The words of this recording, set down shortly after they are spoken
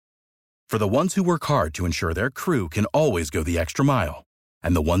For the ones who work hard to ensure their crew can always go the extra mile,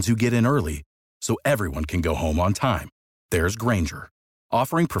 and the ones who get in early so everyone can go home on time, there's Grainger,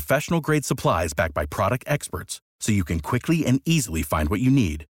 offering professional-grade supplies backed by product experts so you can quickly and easily find what you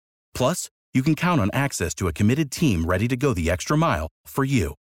need. Plus, you can count on access to a committed team ready to go the extra mile for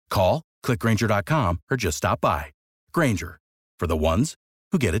you. Call, click Grainger.com, or just stop by. Grainger, for the ones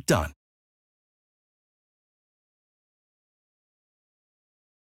who get it done.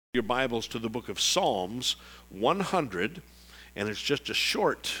 Your Bibles to the book of Psalms 100, and it's just a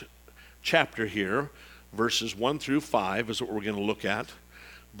short chapter here. Verses 1 through 5 is what we're going to look at.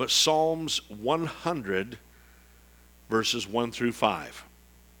 But Psalms 100, verses 1 through 5.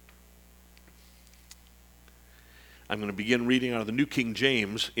 I'm going to begin reading out of the New King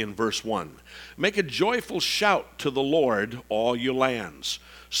James in verse 1. Make a joyful shout to the Lord, all you lands.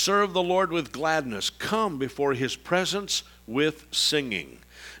 Serve the Lord with gladness. Come before his presence with singing.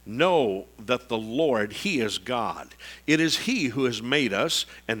 Know that the Lord, he is God. It is he who has made us,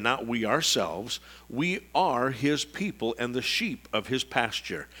 and not we ourselves. We are his people and the sheep of his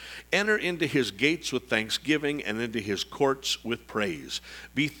pasture. Enter into his gates with thanksgiving and into his courts with praise.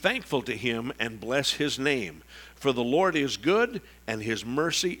 Be thankful to him and bless his name. For the Lord is good, and his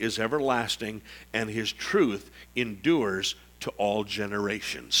mercy is everlasting, and his truth endures to all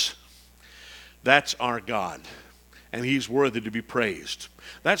generations. That's our God, and he's worthy to be praised.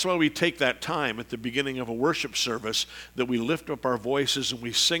 That's why we take that time at the beginning of a worship service that we lift up our voices and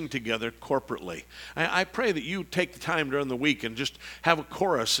we sing together corporately. I pray that you take the time during the week and just have a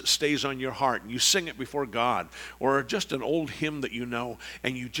chorus that stays on your heart and you sing it before God, or just an old hymn that you know,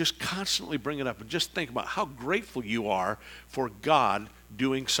 and you just constantly bring it up and just think about how grateful you are for God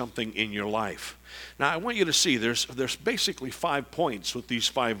doing something in your life. Now, I want you to see there's basically 5 points with these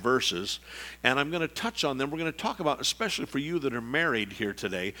 5 verses, and I'm going to touch on them. We're going to talk about, especially for you that are married here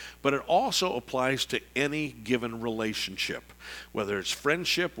today, but it also applies to any given relationship, whether it's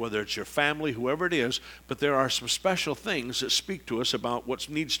friendship, whether it's your family, whoever it is, but there are some special things that speak to us about what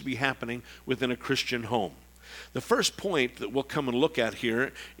needs to be happening within a Christian home. The first point that we'll come and look at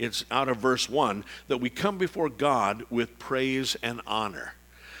here is out of verse 1, that we come before God with praise and honor.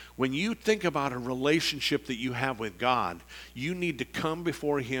 When you think about a relationship that you have with God, you need to come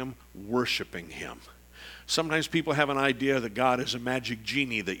before him worshiping him. Sometimes people have an idea that God is a magic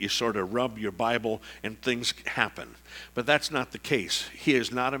genie that you sort of rub your Bible and things happen. But that's not the case. He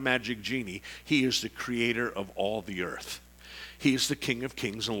is not a magic genie. He is the creator of all the earth. He is the King of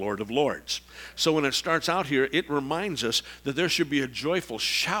Kings and Lord of Lords. So when it starts out here, it reminds us that there should be a joyful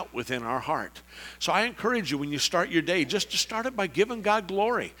shout within our heart. So I encourage you, when you start your day, just to start it by giving God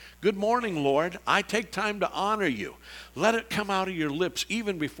glory. Good morning, Lord. I take time to honor you. Let it come out of your lips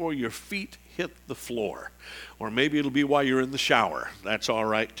even before your feet hit the floor. Or maybe it'll be while you're in the shower. That's all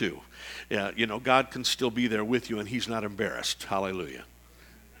right too. Yeah, God can still be there with you and he's not embarrassed. Hallelujah.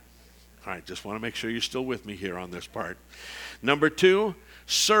 All right, just want to make sure you're still with me here on this part. Number 2,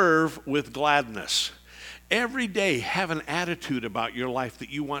 serve with gladness. Every day have an attitude about your life that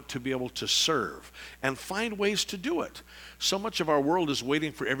you want to be able to serve and find ways to do it. So much of our world is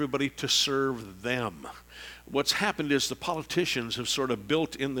waiting for everybody to serve them. What's happened is the politicians have sort of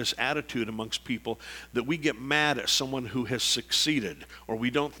built in this attitude amongst people that we get mad at someone who has succeeded, or we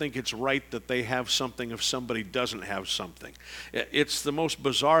don't think it's right that they have something if somebody doesn't have something. It's the most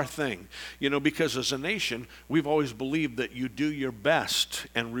bizarre thing, because as a nation, we've always believed that you do your best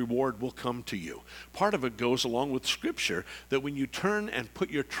and reward will come to you. Part of it goes along with Scripture, that when you turn and put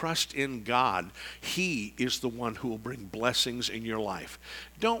your trust in God, he is the one who will bring blessings in your life.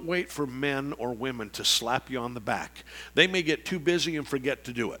 Don't wait for men or women to slap you on the back. They may get too busy and forget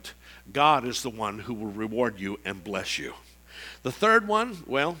to do it. God is the one who will reward you and bless you. The third one,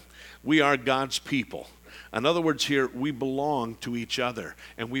 we are God's people. In other words here, we belong to each other,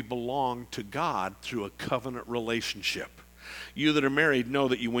 and we belong to God through a covenant relationship. You that are married know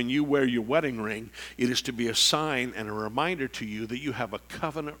that when you wear your wedding ring, it is to be a sign and a reminder to you that you have a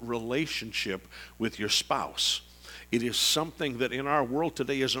covenant relationship with your spouse. It is something that in our world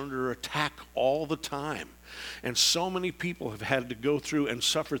today is under attack all the time. And so many people have had to go through and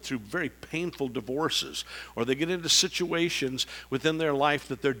suffer through very painful divorces, or they get into situations within their life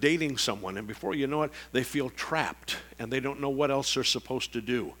that they're dating someone, and before you know it, they feel trapped and they don't know what else they're supposed to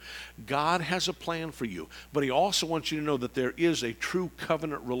do. God has a plan for you, but he also wants you to know that there is a true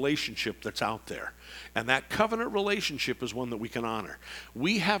covenant relationship that's out there. And that covenant relationship is one that we can honor.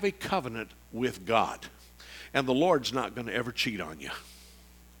 We have a covenant with God. And the Lord's not going to ever cheat on you.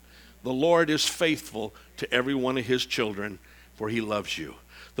 The Lord is faithful to every one of his children, for he loves you.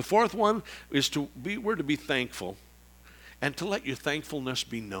 The fourth one is we're to be thankful and to let your thankfulness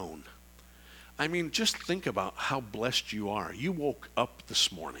be known. I mean, just think about how blessed you are. You woke up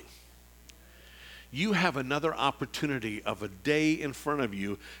this morning. You have another opportunity of a day in front of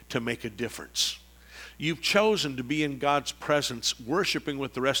you to make a difference. You've chosen to be in God's presence, worshiping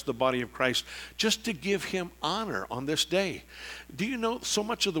with the rest of the body of Christ, just to give him honor on this day. Do you know so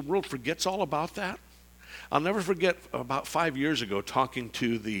much of the world forgets all about that? I'll never forget about 5 years ago talking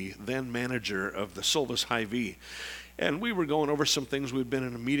to the then manager of the Silvis Hy-Vee. And we were going over some things. We'd been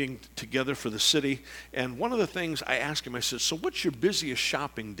in a meeting together for the city. And one of the things I asked him, I said, so what's your busiest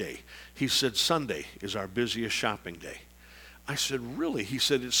shopping day? He said, Sunday is our busiest shopping day. I said, really? He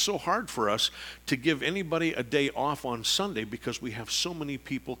said, it's so hard for us to give anybody a day off on Sunday because we have so many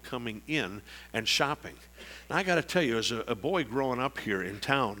people coming in and shopping. And I got to tell you, as a boy growing up here in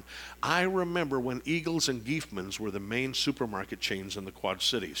town, I remember when Eagles and Geefmans were the main supermarket chains in the Quad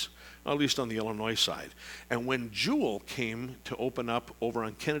Cities, at least on the Illinois side. And when Jewel came to open up over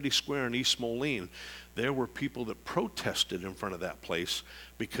on Kennedy Square in East Moline, there were people that protested in front of that place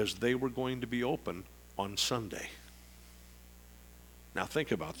because they were going to be open on Sunday. Now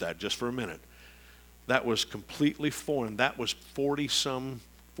think about that just for a minute. That was completely foreign. That was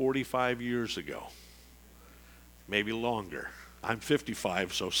 45 years ago. Maybe longer. I'm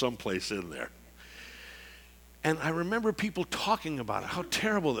 55, so someplace in there. And I remember people talking about it, how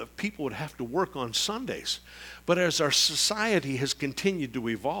terrible that people would have to work on Sundays. But as our society has continued to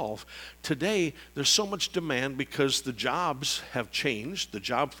evolve, today there's so much demand because the jobs have changed, the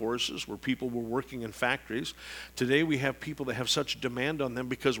job forces where people were working in factories. Today we have people that have such demand on them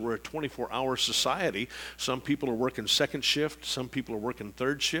because we're a 24-hour society. Some people are working second shift, some people are working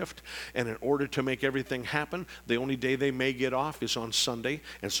third shift. And in order to make everything happen, the only day they may get off is on Sunday.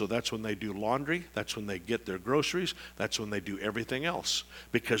 And so that's when they do laundry, that's when they get their groceries, that's when they do everything else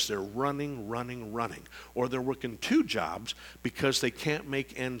because they're running. Or they're working two jobs because they can't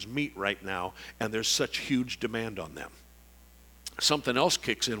make ends meet right now and there's such huge demand on them. Something else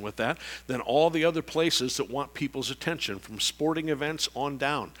kicks in with that, then all the other places that want people's attention, from sporting events on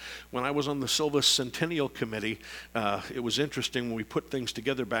down. When I was on the Silvis Centennial Committee, it was interesting when we put things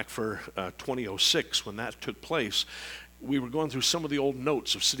together back for 2006 when that took place. We were going through some of the old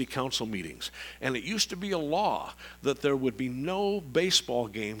notes of city council meetings, and it used to be a law that there would be no baseball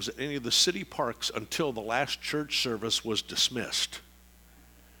games at any of the city parks until the last church service was dismissed.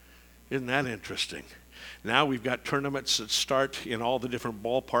 Isn't that interesting? Now we've got tournaments that start in all the different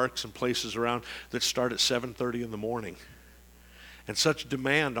ballparks and places around that start at 7:30 in the morning. And such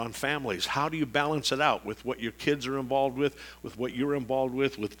demand on families. How do you balance it out with what your kids are involved with what you're involved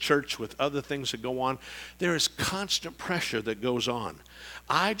with church, with other things that go on? There is constant pressure that goes on.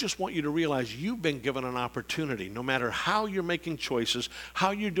 I just want you to realize you've been given an opportunity. No matter how you're making choices, how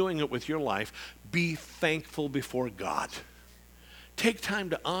you're doing it with your life, be thankful before God. Take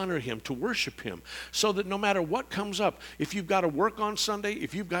time to honor him, to worship him, so that no matter what comes up, if you've got to work on Sunday,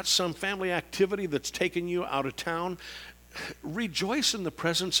 if you've got some family activity that's taking you out of town, rejoice in the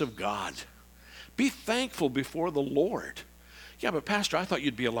presence of God. Be thankful before the Lord. Yeah, but Pastor, I thought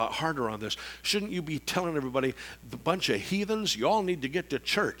you'd be a lot harder on this. Shouldn't you be telling everybody, the bunch of heathens, you all need to get to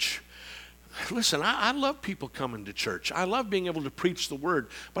church? Listen, I love people coming to church. I love being able to preach the word,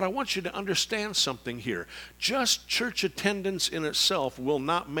 but I want you to understand something here. Just church attendance in itself will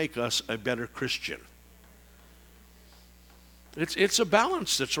not make us a better Christian. It's a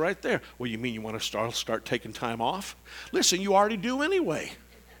balance that's right there. Well, you mean you want to start taking time off? Listen, you already do anyway.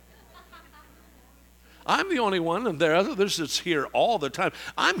 I'm the only one, and there are others that's here all the time.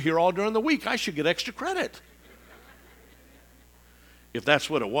 I'm here all during the week. I should get extra credit. If that's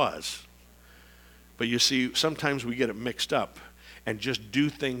what it was. But you see, sometimes we get it mixed up and just do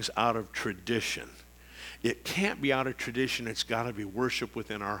things out of tradition. It can't be out of tradition. It's got to be worship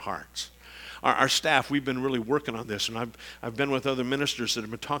within our hearts. Our staff, we've been really working on this, and I've been with other ministers that have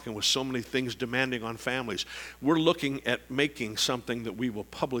been talking with so many things demanding on families. We're looking at making something that we will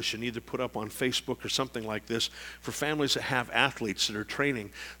publish and either put up on Facebook or something like this for families that have athletes that are training,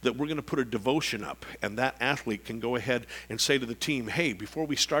 that we're going to put a devotion up, and that athlete can go ahead and say to the team, hey, before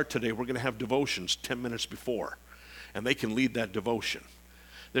we start today, we're going to have devotions 10 minutes before, and they can lead that devotion.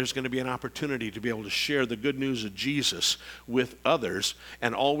 There's going to be an opportunity to be able to share the good news of Jesus with others,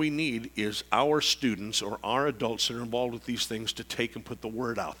 and all we need is our students or our adults that are involved with these things to take and put the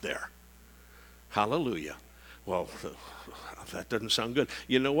word out there. Hallelujah. Well, that doesn't sound good.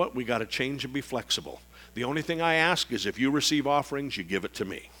 You know what? We got to change and be flexible. The only thing I ask is if you receive offerings, you give it to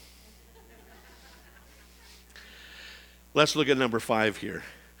me. Let's look at number 5 here.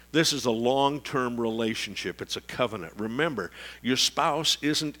 This is a long-term relationship. It's a covenant. Remember, your spouse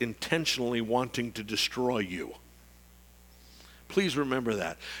isn't intentionally wanting to destroy you. Please remember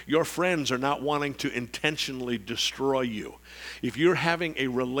that. Your friends are not wanting to intentionally destroy you. If you're having a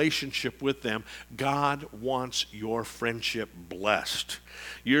relationship with them, God wants your friendship blessed.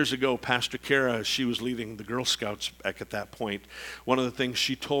 Years ago, Pastor Kara, she was leading the Girl Scouts back at that point. One of the things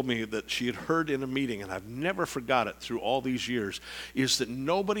she told me that she had heard in a meeting, and I've never forgot it through all these years, is that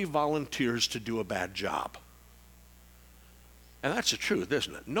nobody volunteers to do a bad job. And that's the truth,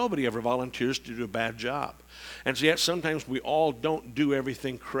 isn't it? Nobody ever volunteers to do a bad job. And so yet sometimes we all don't do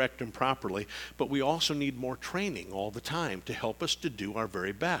everything correct and properly, but we also need more training all the time to help us to do our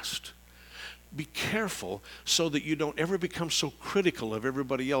very best. Be careful so that you don't ever become so critical of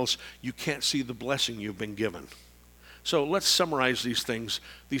everybody else you can't see the blessing you've been given. So let's summarize these things,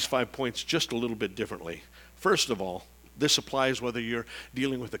 these 5 points, just a little bit differently. First of all, this applies whether you're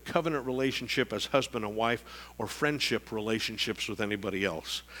dealing with a covenant relationship as husband and wife or friendship relationships with anybody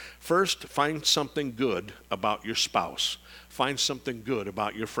else. First, find something good about your spouse. Find something good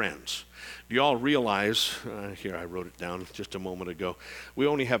about your friends. Do you all realize, here I wrote it down just a moment ago, we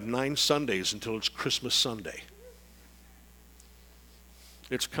only have 9 Sundays until it's Christmas Sunday.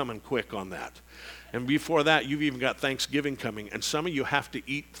 It's coming quick on that. And before that, you've even got Thanksgiving coming, and some of you have to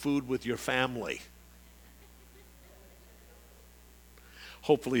eat food with your family.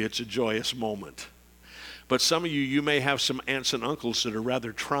 Hopefully it's a joyous moment. But some of you may have some aunts and uncles that are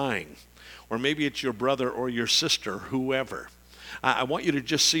rather trying. Or maybe it's your brother or your sister, whoever. I want you to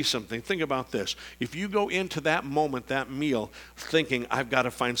just see something. Think about this. If you go into that moment, that meal, thinking, I've got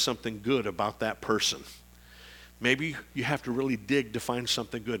to find something good about that person. Maybe you have to really dig to find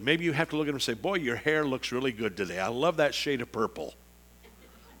something good. Maybe you have to look at them and say, boy, your hair looks really good today. I love that shade of purple.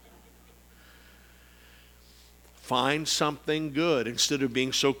 Find something good instead of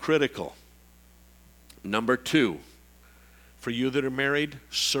being so critical. Number 2, for you that are married,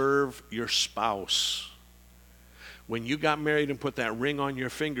 serve your spouse. When you got married and put that ring on your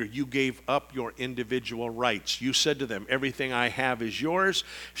finger, you gave up your individual rights. You said to them, everything I have is yours.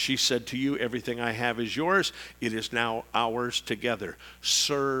 She said to you, everything I have is yours. It is now ours together.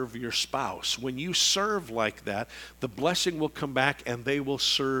 Serve your spouse. When you serve like that, the blessing will come back and they will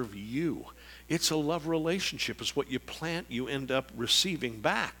serve you. It's a love relationship. It's what you plant, you end up receiving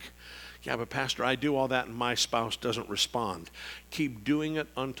back. Yeah, but Pastor, I do all that and my spouse doesn't respond. Keep doing it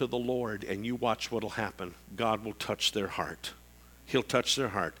unto the Lord and you watch what'll happen. God will touch their heart. He'll touch their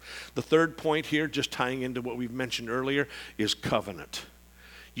heart. The third point here, just tying into what we've mentioned earlier, is covenant.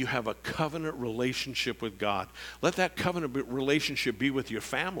 You have a covenant relationship with God. Let that covenant relationship be with your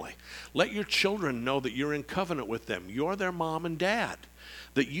family. Let your children know that you're in covenant with them. You're their mom and dad.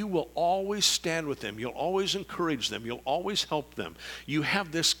 That you will always stand with them. You'll always encourage them. You'll always help them. You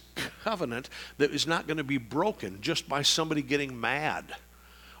have this covenant that is not going to be broken just by somebody getting mad.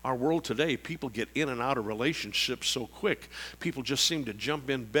 Our world today, people get in and out of relationships so quick. People just seem to jump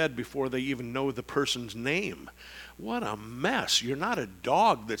in bed before they even know the person's name. What a mess. You're not a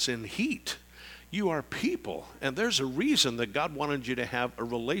dog that's in heat. You are people. And there's a reason that God wanted you to have a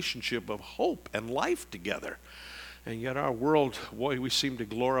relationship of hope and life together. And yet our world, boy, we seem to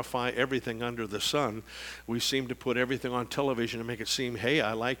glorify everything under the sun. We seem to put everything on television and make it seem, hey,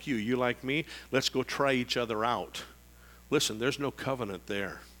 I like you, you like me, let's go try each other out. Listen, there's no covenant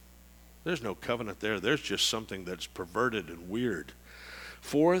there. There's no covenant there. There's just something that's perverted and weird.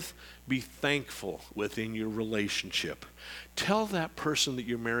 Fourth, be thankful within your relationship. Tell that person that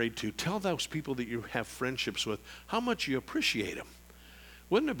you're married to, tell those people that you have friendships with, how much you appreciate them.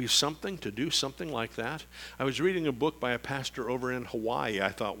 Wouldn't it be something to do something like that? I was reading a book by a pastor over in Hawaii. I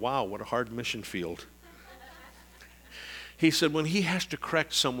thought, wow, what a hard mission field. He said when he has to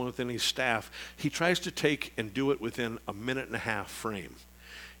correct someone within his staff, he tries to take and do it within a 1.5-minute frame.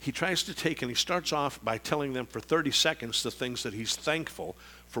 He tries to take and he starts off by telling them for 30 seconds the things that he's thankful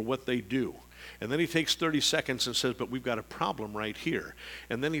for what they do. And then he takes 30 seconds and says, but we've got a problem right here.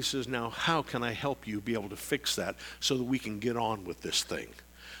 And then he says, now how can I help you be able to fix that so that we can get on with this thing?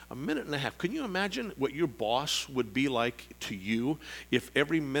 1.5 minutes. Can you imagine what your boss would be like to you if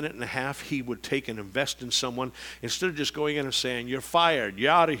every 1.5 minutes he would take and invest in someone instead of just going in and saying, you're fired,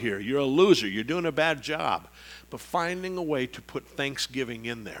 you're out of here, you're a loser, you're doing a bad job. But finding a way to put thanksgiving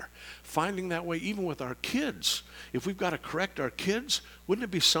in there. Finding that way even with our kids. If we've got to correct our kids, wouldn't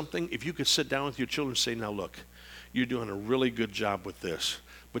it be something if you could sit down with your children and say, now look, you're doing a really good job with this.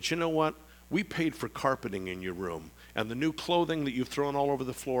 But you know what? We paid for carpeting in your room. And the new clothing that you've thrown all over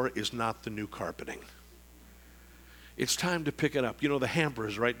the floor is not the new carpeting. It's time to pick it up. You know, the hamper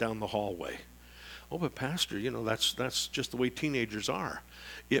is right down the hallway. Oh, but Pastor, you know, that's just the way teenagers are.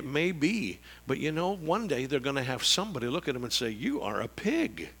 It may be, but you know, one day they're going to have somebody look at them and say, you are a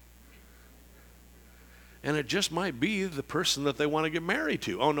pig. And it just might be the person that they want to get married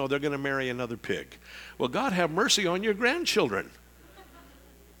to. Oh, no, they're going to marry another pig. Well, God have mercy on your grandchildren.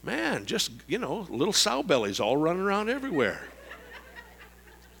 Man, just, little sow bellies all running around everywhere.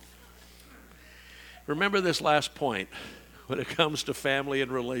 Remember this last point. When it comes to family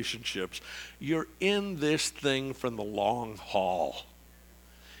and relationships, you're in this thing for the long haul.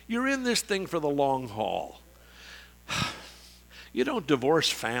 You're in this thing for the long haul. You don't divorce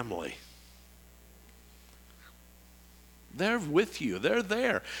family. They're with you. They're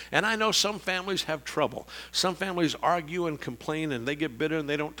there. And I know some families have trouble. Some families argue and complain and they get bitter and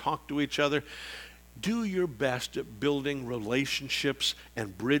they don't talk to each other. Do your best at building relationships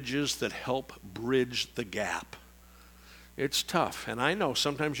and bridges that help bridge the gap. It's tough. And I know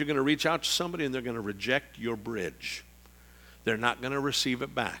sometimes you're going to reach out to somebody and they're going to reject your bridge. They're not going to receive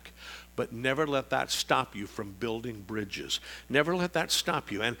it back. But never let that stop you from building bridges. Never let that stop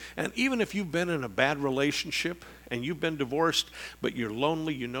you. And even if you've been in a bad relationship and you've been divorced, but you're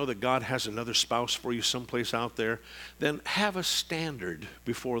lonely, you know that God has another spouse for you someplace out there, then have a standard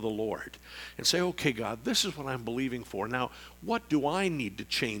before the Lord and say, okay, God, this is what I'm believing for. Now, what do I need to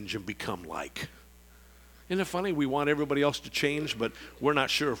change and become like? Isn't it funny? We want everybody else to change, but we're not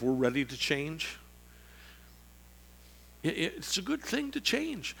sure if we're ready to change. It's a good thing to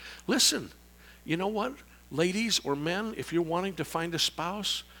change. Listen, you know what? Ladies or men, if you're wanting to find a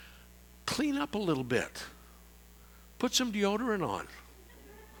spouse, clean up a little bit. Put some deodorant on.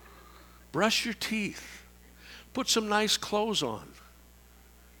 Brush your teeth. Put some nice clothes on.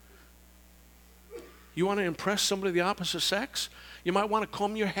 You want to impress somebody of the opposite sex? You might want to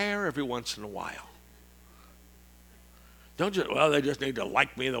comb your hair every once in a while. Don't just, they just need to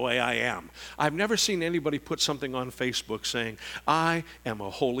like me the way I am. I've never seen anybody put something on Facebook saying, I am a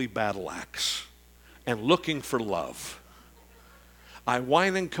holy battle axe and looking for love. I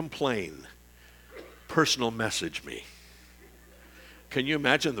whine and complain. Personal message me. Can you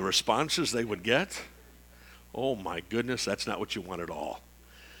imagine the responses they would get? Oh my goodness, that's not what you want at all.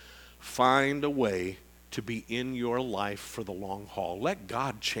 Find a way to be in your life for the long haul. Let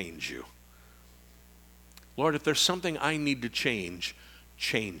God change you. Lord, if there's something I need to change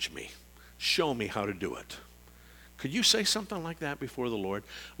me. Show me how to do it. Could you say something like that before the Lord?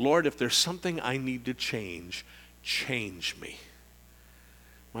 Lord, if there's something I need to change me.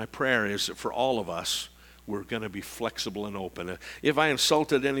 My prayer is that for all of us, we're going to be flexible and open. If I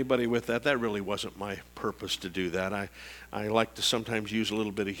insulted anybody with that, that really wasn't my purpose to do that. I like to sometimes use a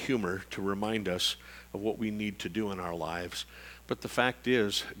little bit of humor to remind us of what we need to do in our lives. But the fact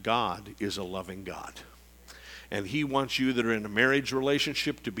is, God is a loving God. And he wants you that are in a marriage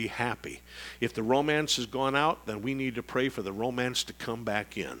relationship to be happy. If the romance has gone out, then we need to pray for the romance to come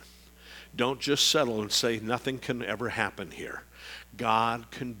back in. Don't just settle and say nothing can ever happen here. God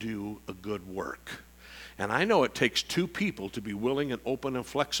can do a good work. And I know it takes two people to be willing and open and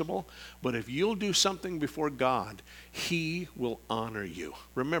flexible, but if you'll do something before God, he will honor you.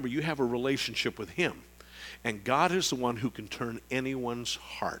 Remember, you have a relationship with him, and God is the one who can turn anyone's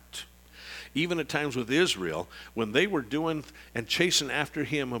heart. Even at times with Israel, when they were doing and chasing after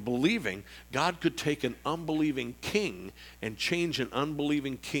him and believing, God could take an unbelieving king and change an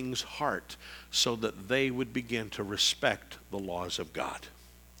unbelieving king's heart so that they would begin to respect the laws of God.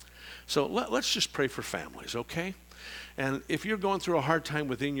 So let's just pray for families, okay? And if you're going through a hard time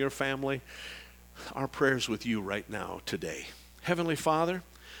within your family, our prayers with you right now today. Heavenly Father,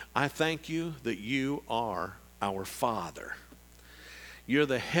 I thank you that you are our Father. You're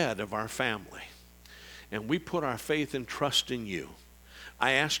the head of our family, and we put our faith and trust in you.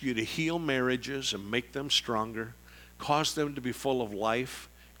 I ask you to heal marriages and make them stronger, cause them to be full of life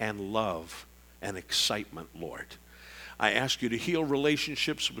and love and excitement, Lord. I ask you to heal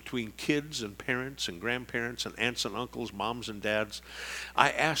relationships between kids and parents and grandparents and aunts and uncles, moms and dads.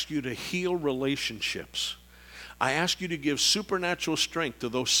 I ask you to heal relationships. I ask you to give supernatural strength to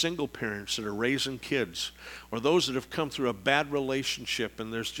those single parents that are raising kids, or those that have come through a bad relationship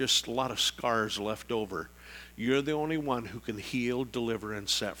and there's just a lot of scars left over. You're the only one who can heal, deliver, and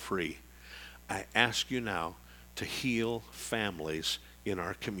set free. I ask you now to heal families in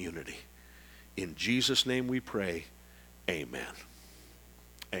our community. In Jesus' name we pray, amen.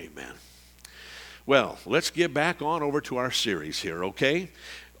 Amen. Well, let's get back on over to our series here, okay?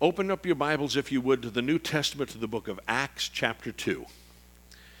 Open up your Bibles, if you would, to the New Testament, to the book of Acts chapter 2.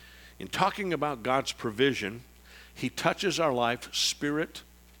 In talking about God's provision, he touches our life, spirit,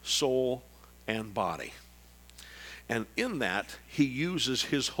 soul, and body. And in that, he uses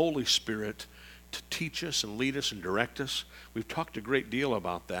his Holy Spirit to teach us and lead us and direct us. We've talked a great deal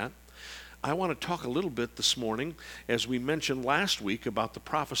about that. I want to talk a little bit this morning, as we mentioned last week, about the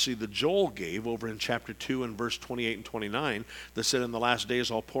prophecy that Joel gave over in chapter 2 and verse 28 and 29 that said, "In the last days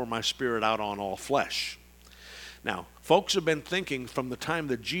I'll pour my Spirit out on all flesh." Now, folks have been thinking from the time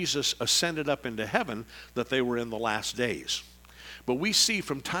that Jesus ascended up into heaven that they were in the last days. But we see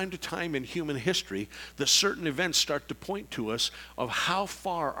from time to time in human history that certain events start to point to us of how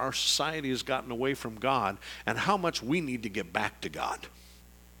far our society has gotten away from God and how much we need to get back to God.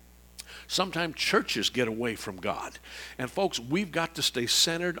 Sometimes churches get away from God. And folks, we've got to stay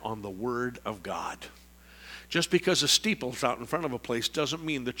centered on the Word of God. Just because a steeple's out in front of a place doesn't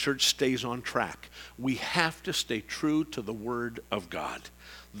mean the church stays on track. We have to stay true to the Word of God.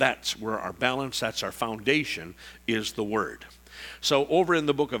 That's where our balance, that's our foundation, is the Word. So over in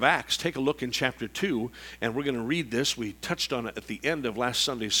the book of Acts, take a look in chapter 2, and we're going to read this. We touched on it at the end of last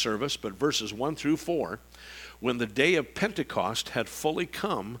Sunday's service, but verses 1 through 4. When the day of Pentecost had fully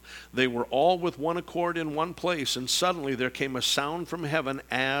come, they were all with one accord in one place, and suddenly there came a sound from heaven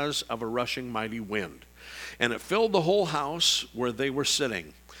as of a rushing mighty wind. And it filled the whole house where they were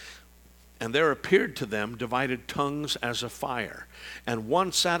sitting. And there appeared to them divided tongues as of fire, and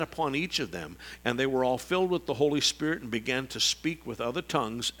one sat upon each of them, and they were all filled with the Holy Spirit and began to speak with other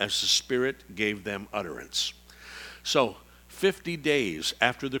tongues as the Spirit gave them utterance. So, 50 days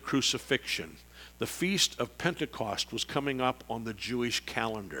after the crucifixion, the Feast of Pentecost was coming up on the Jewish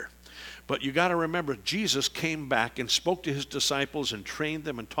calendar. But you got to remember, Jesus came back and spoke to his disciples and trained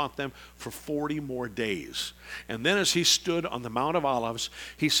them and taught them for 40 more days. And then as he stood on the Mount of Olives,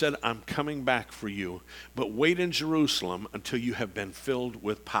 he said, "I'm coming back for you, but wait in Jerusalem until you have been filled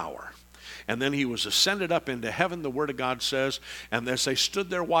with power." And then he was ascended up into heaven, the Word of God says, and as they stood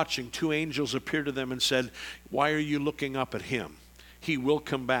there watching, two angels appeared to them and said, "Why are you looking up at him? He will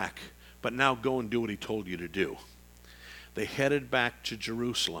come back, but now go and do what he told you to do." They headed back to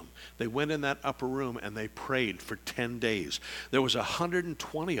Jerusalem. They went in that upper room and they prayed for 10 days. There was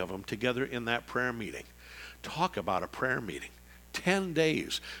 120 of them together in that prayer meeting. Talk about a prayer meeting. 10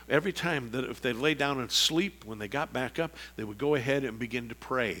 days. Every time that if they lay down and sleep, when they got back up, they would go ahead and begin to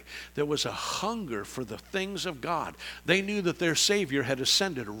pray. There was a hunger for the things of God. They knew that their Savior had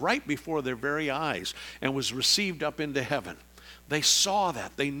ascended right before their very eyes and was received up into heaven. They saw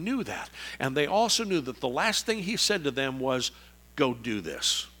that. They knew that. And they also knew that the last thing he said to them was, "Go do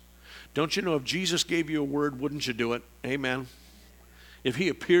this." Don't you know if Jesus gave you a word, wouldn't you do it? Amen. If he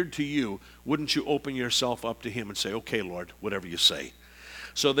appeared to you, wouldn't you open yourself up to him and say, "Okay, Lord, whatever you say."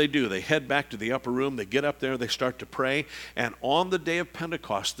 So they do. They head back to the upper room. They get up there. They start to pray. And on the day of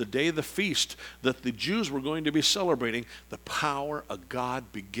Pentecost, the day of the feast that the Jews were going to be celebrating, the power of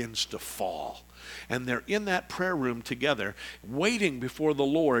God begins to fall. And they're in that prayer room together, waiting before the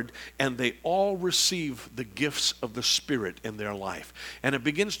Lord, and they all receive the gifts of the Spirit in their life. And it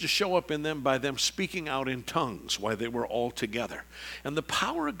begins to show up in them by them speaking out in tongues while they were all together. And the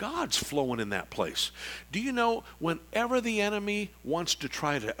power of God's flowing in that place. Do you know, whenever the enemy wants to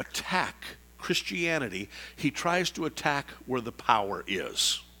try to attack Christianity, he tries to attack where the power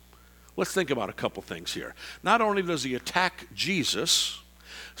is. Let's think about a couple things here. Not only does he attack Jesus,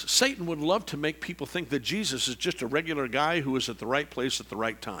 Satan would love to make people think that Jesus is just a regular guy who is at the right place at the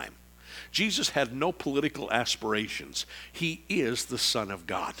right time. Jesus had no political aspirations. He is the Son of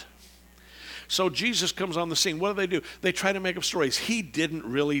God. So Jesus comes on the scene. What do? They try to make up stories. He didn't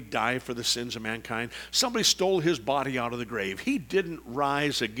really die for the sins of mankind. Somebody stole his body out of the grave. He didn't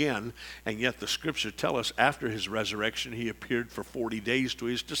rise again. And yet the scriptures tell us after his resurrection, he appeared for 40 days to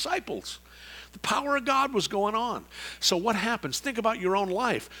his disciples. The power of God was going on. So what happens? Think about your own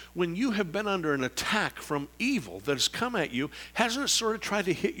life. When you have been under an attack from evil that has come at you, hasn't it sort of tried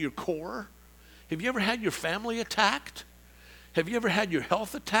to hit your core? Have you ever had your family attacked? Have you ever had your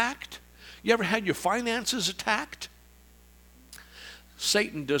health attacked? You ever had your finances attacked?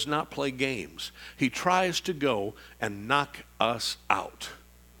 Satan does not play games. He tries to go and knock us out.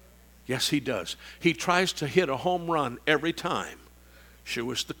 Yes, he does. He tries to hit a home run every time. Sure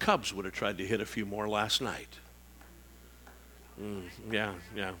wish the Cubs would have tried to hit a few more last night. Yeah,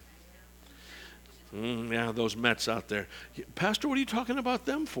 those Mets out there. Pastor, what are you talking about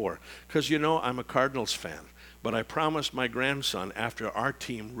them for? Because, you know, I'm a Cardinals fan. But I promised my grandson, after our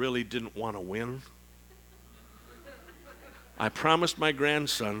team really didn't want to win, I promised my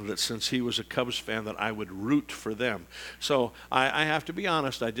grandson that since he was a Cubs fan that I would root for them. So I have to be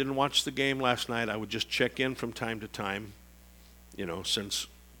honest, I didn't watch the game last night. I would just check in from time to time, you know, since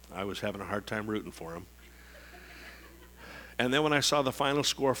I was having a hard time rooting for him. And then when I saw the final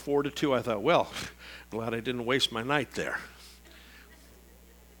score 4-2, I thought, well, glad I didn't waste my night there.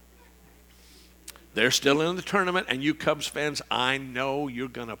 They're still in the tournament, and you Cubs fans, I know you're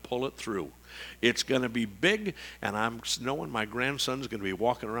going to pull it through. It's going to be big, and I'm knowing my grandson's going to be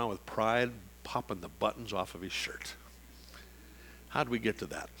walking around with pride, popping the buttons off of his shirt. How did we get to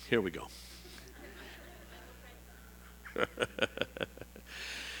that? Here we go.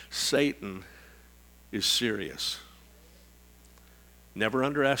 Satan is serious. Never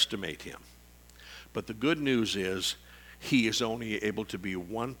underestimate him. But the good news is he is only able to be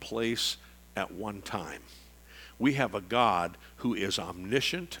one place at one time. We have a God who is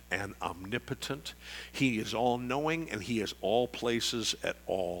omniscient and omnipotent. He is all-knowing, and he is all places at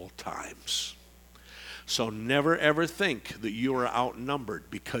all times. So never ever think that you are outnumbered,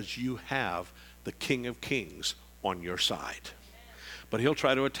 because you have the King of Kings on your side. But he'll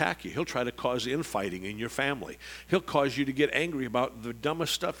try to attack you. He'll try to cause infighting in your family. He'll cause you to get angry about the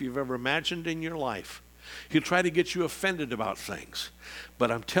dumbest stuff you've ever imagined in your life. He'll try to get you offended about things.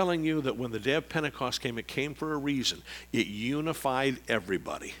 But I'm telling you that when the day of Pentecost came, it came for a reason. It unified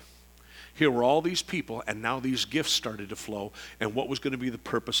everybody. Here were all these people, and now these gifts started to flow. And what was going to be the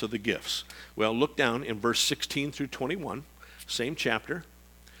purpose of the gifts? Well, look down in verse 16 through 21, same chapter,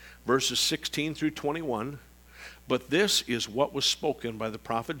 verses 16 through 21. But this is what was spoken by the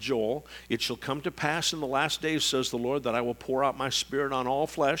prophet Joel. It shall come to pass in the last days, says the Lord, that I will pour out my spirit on all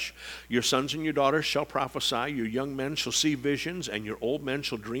flesh. Your sons and your daughters shall prophesy. Your young men shall see visions, and your old men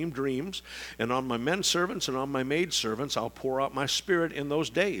shall dream dreams. And on my men servants and on my maid servants I'll pour out my spirit in those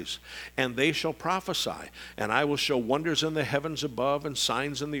days. And they shall prophesy. And I will show wonders in the heavens above, and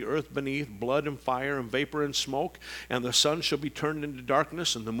signs in the earth beneath, blood and fire and vapor and smoke. And the sun shall be turned into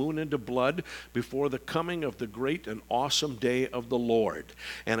darkness, and the moon into blood, before the coming of the great and awesome day of the Lord.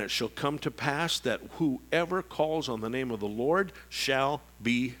 And it shall come to pass that whoever calls on the name of the Lord shall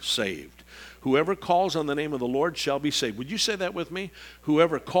be saved. Whoever calls on the name of the Lord shall be saved. Would you say that with me?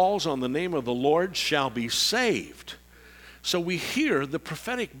 Whoever calls on the name of the Lord shall be saved. So we hear the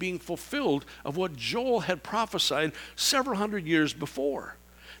prophetic being fulfilled of what Joel had prophesied several hundred years before.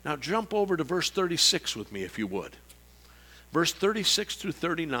 Now jump over to verse 36 with me, if you would. Verse 36 through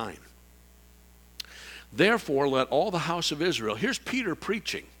 39. Therefore, let all the house of Israel, here's Peter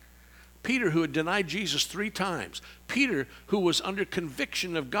preaching. Peter, who had denied Jesus 3 times. Peter, who was under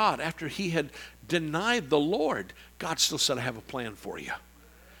conviction of God after he had denied the Lord. God still said, I have a plan for you.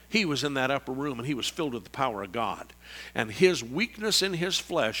 He was in that upper room, and he was filled with the power of God. And his weakness in his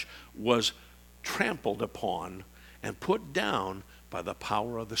flesh was trampled upon and put down by the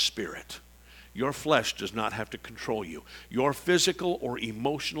power of the Spirit. Your flesh does not have to control you. Your physical or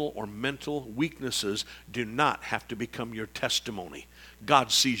emotional or mental weaknesses do not have to become your testimony.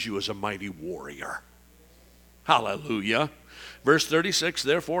 God sees you as a mighty warrior. Hallelujah. Verse 36,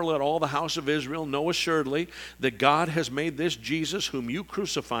 therefore let all the house of Israel know assuredly that God has made this Jesus, whom you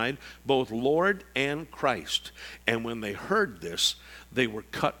crucified, both Lord and Christ. And when they heard this, they were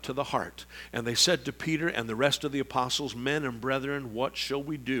cut to the heart. And they said to Peter and the rest of the apostles, men and brethren, what shall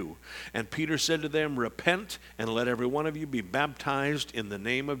we do? And Peter said to them, repent, and let every one of you be baptized in the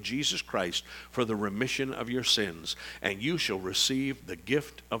name of Jesus Christ for the remission of your sins, and you shall receive the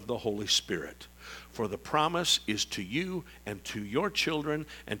gift of the Holy Spirit. For the promise is to you and to your children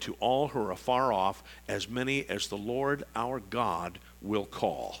and to all who are afar off, as many as the Lord our God will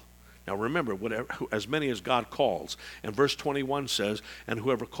call. Now remember, as many as God calls. And verse 21 says, and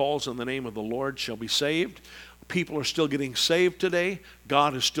whoever calls on the name of the Lord shall be saved. People are still getting saved today.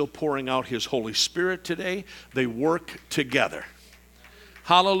 God is still pouring out his Holy Spirit today. They work together.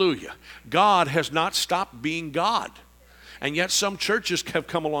 Hallelujah. God has not stopped being God. And yet some churches have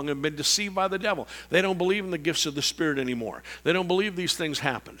come along and been deceived by the devil. They don't believe in the gifts of the Spirit anymore. They don't believe these things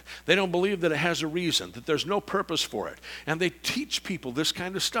happened. They don't believe that it has a reason, that there's no purpose for it. And they teach people this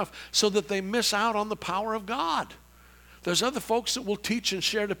kind of stuff so that they miss out on the power of God. There's other folks that will teach and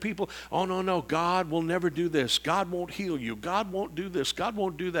share to people, oh, no, God will never do this. God won't heal you. God won't do this. God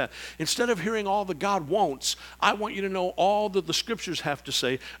won't do that. Instead of hearing all the God won'ts, I want you to know all that the scriptures have to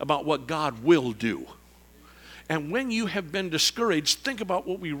say about what God will do. And when you have been discouraged, think about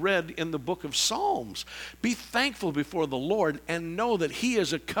what we read in the book of Psalms. Be thankful before the Lord and know that he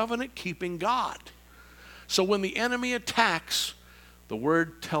is a covenant-keeping God. So when the enemy attacks, the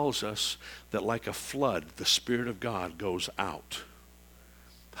word tells us that like a flood, the Spirit of God goes out.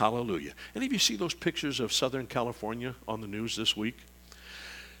 Hallelujah. Any of you see those pictures of Southern California on the news this week?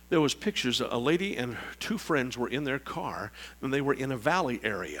 There was pictures, a lady and 2 friends were in their car, and they were in a valley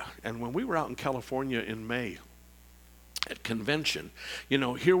area. And when we were out in California in May, at convention,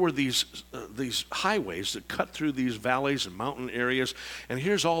 here were these highways that cut through these valleys and mountain areas, and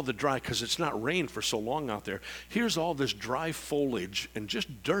here's all the dry, because it's not rained for so long out there, here's all this dry foliage and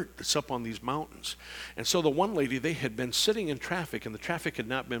just dirt that's up on these mountains. And so the one lady, they had been sitting in traffic, and the traffic had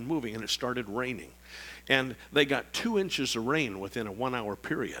not been moving, and it started raining. And they got 2 inches of rain within a 1 hour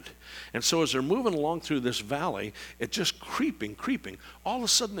period. And so as they're moving along through this valley, it just creeping. All of a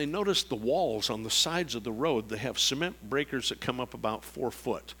sudden they noticed the walls on the sides of the road. They have cement breakers that come up about 4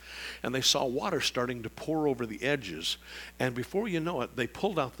 foot. And they saw water starting to pour over the edges. And before you know it, they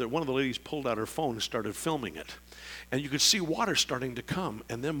pulled out one of the ladies pulled out her phone and started filming it. And you could see water starting to come,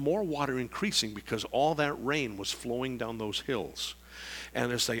 and then more water increasing because all that rain was flowing down those hills.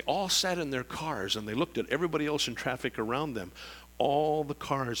 And as they all sat in their cars and they looked at everybody else in traffic around them, all the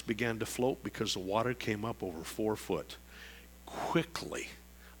cars began to float because the water came up over 4 foot quickly.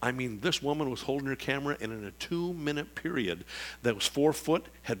 I mean, this woman was holding her camera, and in a 2-minute period, that was 4 foot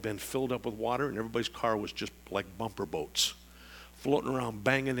had been filled up with water, and everybody's car was just like bumper boats, floating around,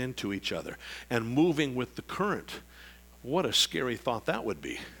 banging into each other, and moving with the current. What a scary thought that would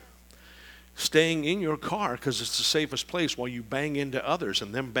be. Staying in your car because it's the safest place while you bang into others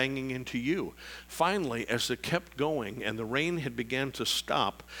and them banging into you. Finally, as it kept going and the rain had began to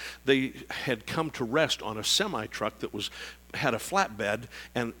stop, they had come to rest on a semi-truck that had a flatbed,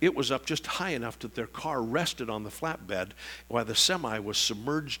 and it was up just high enough that their car rested on the flatbed while the semi was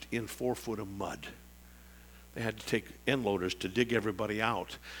submerged in 4 foot of mud. They had to take end loaders to dig everybody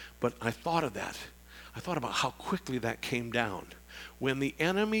out. But I thought of that. I thought about how quickly that came down. When the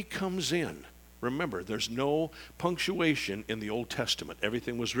enemy comes in, remember, there's no punctuation in the Old Testament.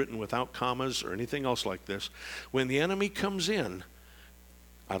 Everything was written without commas or anything else like this. When the enemy comes in,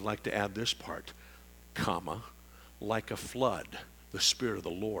 I'd like to add this part, comma, like a flood, the Spirit of the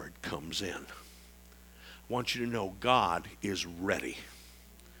Lord comes in. I want you to know God is ready.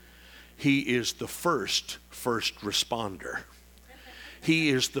 He is the first responder. He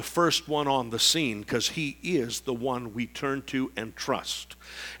is the first one on the scene because he is the one we turn to and trust.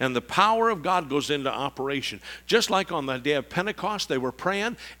 And the power of God goes into operation. Just like on the day of Pentecost, they were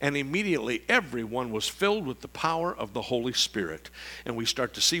praying, and immediately everyone was filled with the power of the Holy Spirit. And we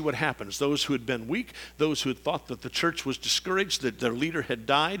start to see what happens. Those who had been weak, those who had thought that the church was discouraged, that their leader had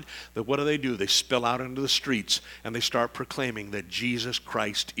died, that what do? They spill out into the streets, and they start proclaiming that Jesus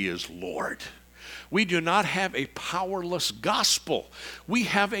Christ is Lord. We do not have a powerless gospel. We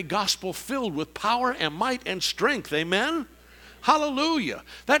have a gospel filled with power and might and strength. Amen? Hallelujah.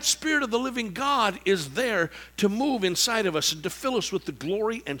 That Spirit of the living God is there to move inside of us and to fill us with the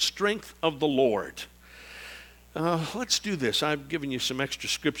glory and strength of the Lord. Let's do this. I've given you some extra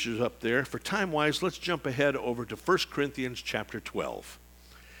scriptures up there. For time-wise, let's jump ahead over to 1 Corinthians chapter 12.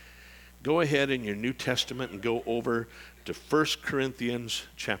 Go ahead in your New Testament and go over to 1 Corinthians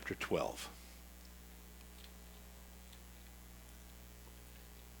chapter 12.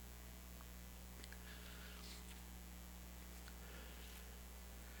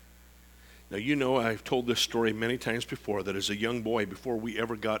 Now, you know, I've told this story many times before, that as a young boy, before we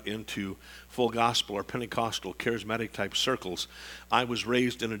ever got into full gospel or Pentecostal charismatic type circles, I was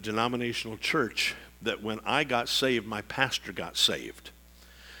raised in a denominational church that when I got saved, my pastor got saved.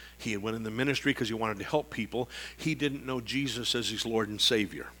 He went in the ministry because he wanted to help people. He didn't know Jesus as his Lord and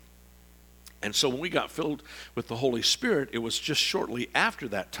Savior. And so when we got filled with the Holy Spirit, it was just shortly after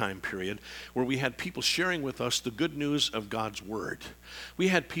that time period where we had people sharing with us the good news of God's Word. We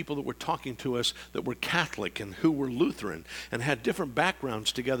had people that were talking to us that were Catholic and who were Lutheran and had different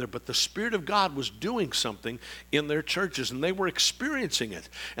backgrounds together, but the Spirit of God was doing something in their churches, and they were experiencing it.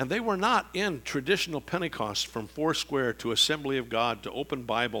 And they were not in traditional Pentecost from Foursquare to Assembly of God to Open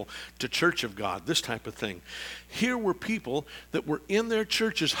Bible to Church of God, this type of thing. Here were people that were in their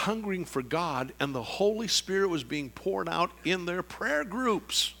churches hungering for God, and the Holy Spirit was being poured out in their prayer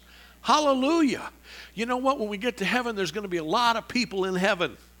groups. Hallelujah. You know what? When we get to heaven, there's going to be a lot of people in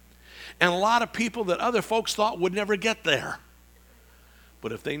heaven, and a lot of people that other folks thought would never get there.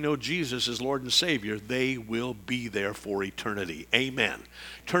 But if they know Jesus as Lord and Savior, they will be there for eternity. Amen.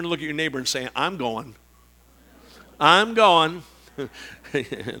 Turn and look at your neighbor and say, I'm going. I'm going.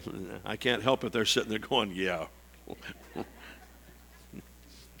 I can't help it. They're sitting there going, yeah.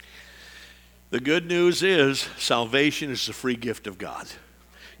 The good news is salvation is the free gift of God.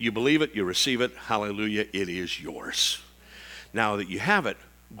 You believe it, you receive it, hallelujah, it is yours. Now that you have it,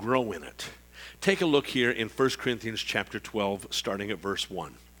 grow in it. Take a look here in 1 Corinthians chapter 12, starting at verse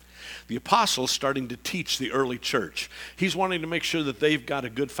 1. The apostle's starting to teach the early church. He's wanting to make sure that they've got a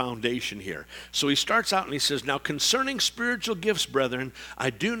good foundation here. So he starts out and he says, now concerning spiritual gifts, brethren, I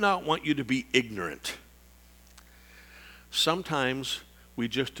do not want you to be ignorant. Sometimes we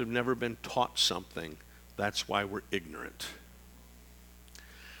just have never been taught something. That's why we're ignorant.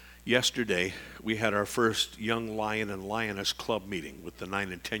 Yesterday, we had our first Young Lion and Lioness Club meeting with the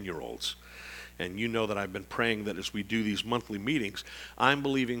 9 and 10-year-olds. And you know that I've been praying that as we do these monthly meetings, I'm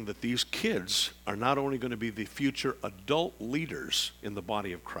believing that these kids are not only going to be the future adult leaders in the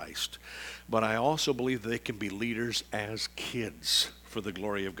body of Christ, but I also believe that they can be leaders as kids for the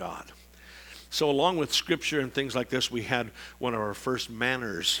glory of God. So along with scripture and things like this, we had one of our first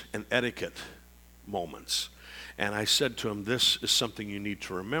manners and etiquette moments. And I said to him, this is something you need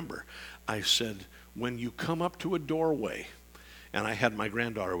to remember. I said, when you come up to a doorway, and I had my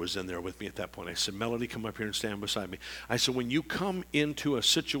granddaughter was in there with me at that point. I said, Melody, come up here and stand beside me. I said, when you come into a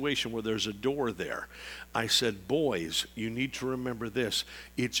situation where there's a door there, I said, boys, you need to remember this.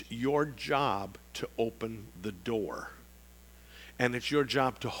 It's your job to open the door. And it's your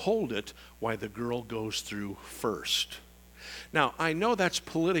job to hold it while the girl goes through first. Now, I know that's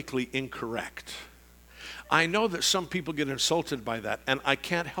politically incorrect. I know that some people get insulted by that, and I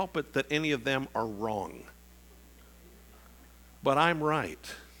can't help it that any of them are wrong. But I'm right.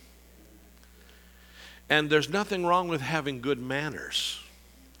 And there's nothing wrong with having good manners.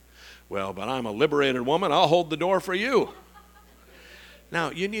 Well, but I'm a liberated woman. I'll hold the door for you. Now,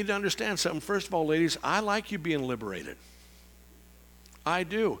 you need to understand something. First of all, ladies, I like you being liberated. I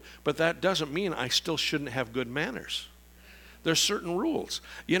do. But that doesn't mean I still shouldn't have good manners. There's certain rules.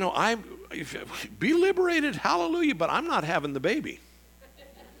 You know, be liberated, hallelujah, but I'm not having the baby.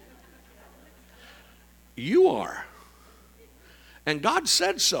 You are. And God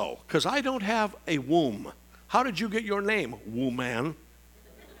said so, because I don't have a womb. How did you get your name, woman?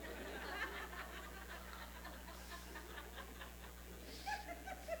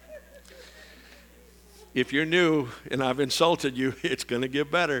 If you're new and I've insulted you, it's going to get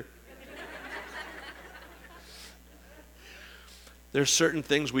better. There's certain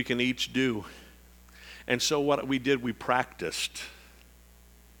things we can each do. And so what we did, we practiced.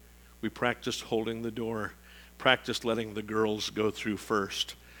 We practiced holding the door, practiced letting the girls go through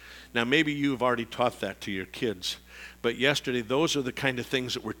first. Now, maybe you've already taught that to your kids, but yesterday, those are the kind of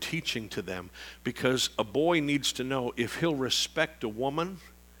things that we're teaching to them, because a boy needs to know if he'll respect a woman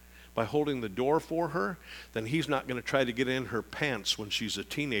by holding the door for her, then he's not going to try to get in her pants when she's a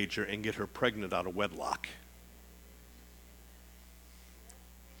teenager and get her pregnant out of wedlock.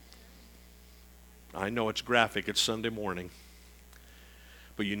 I know it's graphic, it's Sunday morning,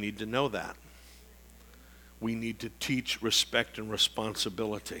 but you need to know that. We need to teach respect and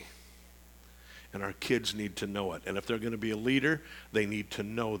responsibility, and our kids need to know it. And if they're going to be a leader, they need to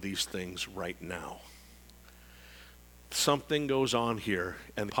know these things right now. Something goes on here,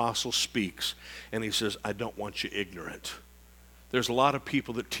 and the apostle speaks, and he says, I don't want you ignorant. There's a lot of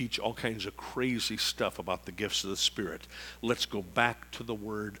people that teach all kinds of crazy stuff about the gifts of the Spirit. Let's go back to the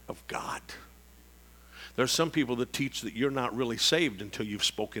Word of God. There's some people that teach that you're not really saved until you've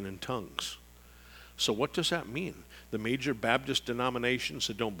spoken in tongues. So what does that mean? The major Baptist denominations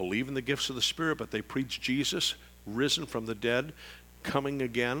that don't believe in the gifts of the Spirit, but they preach Jesus, risen from the dead, coming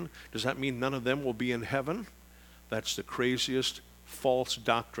again, does that mean none of them will be in heaven? That's the craziest false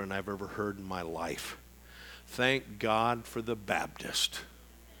doctrine I've ever heard in my life. Thank God for the Baptist.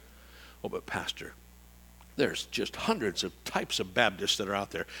 Oh, but Pastor, there's just hundreds of types of Baptists that are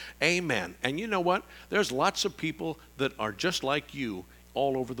out there. Amen. And you know what? There's lots of people that are just like you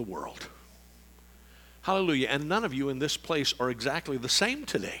all over the world. Hallelujah. And none of you in this place are exactly the same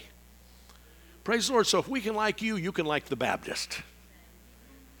today. Praise the Lord. So if we can like you, you can like the Baptist.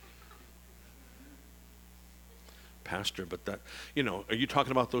 Pastor, but that, are you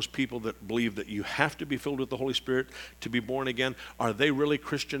talking about those people that believe that you have to be filled with the Holy Spirit to be born again? Are they really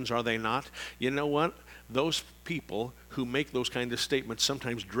Christians? Are they not? You know what? Those people who make those kind of statements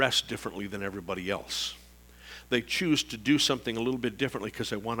sometimes dress differently than everybody else. They choose to do something a little bit differently because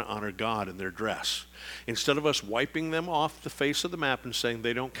they want to honor God in their dress. Instead of us wiping them off the face of the map and saying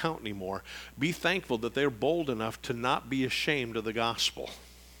they don't count anymore, be thankful that they're bold enough to not be ashamed of the gospel.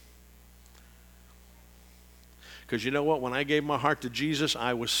 Because you know what? When I gave my heart to Jesus,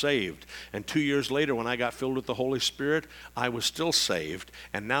 I was saved. And 2 years later, when I got filled with the Holy Spirit, I was still saved.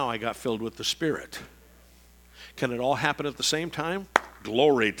 And now I got filled with the Spirit. Can it all happen at the same time?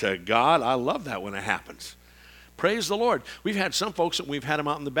 Glory to God. I love that when it happens. Praise the Lord. We've had some folks that we've had them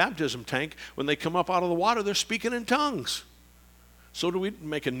out in the baptism tank. When they come up out of the water, they're speaking in tongues. So do we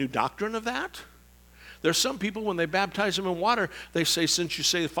make a new doctrine of that? There's some people, when they baptize them in water, they say, since you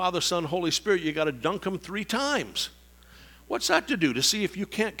say Father, Son, Holy Spirit, you got to dunk them 3 times. What's that to do? To see if you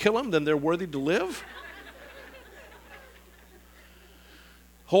can't kill them, then they're worthy to live?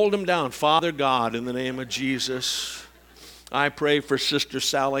 Hold them down. Father God, in the name of Jesus, I pray for Sister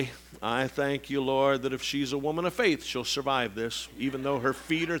Sally. I thank you, Lord, that if she's a woman of faith, she'll survive this, even though her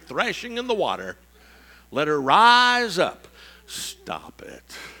feet are thrashing in the water. Let her rise up. Stop it.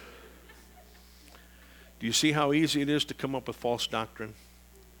 Do you see how easy it is to come up with false doctrine?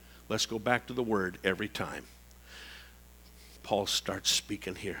 Let's go back to the Word every time. Paul starts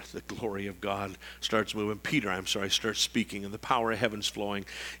speaking here. The glory of God starts moving. Peter, starts speaking, and the power of heaven's flowing.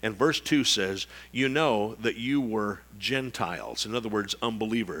 And verse 2 says, you know that you were Gentiles, in other words,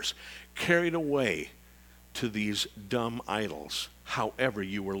 unbelievers, carried away to these dumb idols, however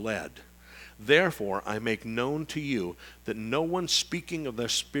you were led. Therefore, I make known to you that no one speaking of the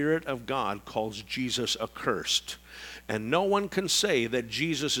Spirit of God calls Jesus accursed. And no one can say that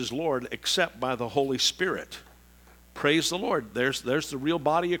Jesus is Lord except by the Holy Spirit. Praise the Lord. There's the real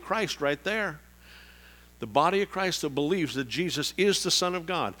body of Christ right there. The body of Christ that believes that Jesus is the Son of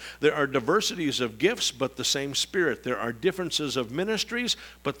God. There are diversities of gifts, but the same Spirit. There are differences of ministries,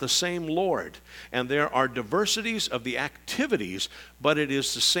 but the same Lord. And there are diversities of the activities, but it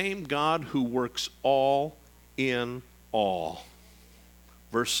is the same God who works all in all.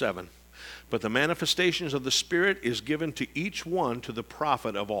 Verse 7. But the manifestations of the Spirit is given to each one to the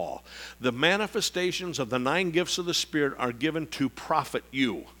profit of all. The manifestations of the 9 gifts of the Spirit are given to profit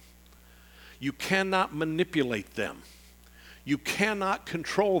you. You cannot manipulate them. You cannot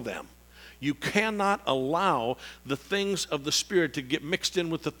control them. You cannot allow the things of the Spirit to get mixed in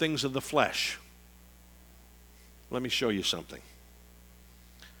with the things of the flesh. Let me show you something.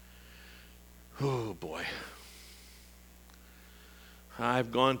 Oh, boy.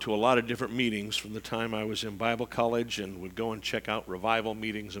 I've gone to a lot of different meetings from the time I was in Bible college and would go and check out revival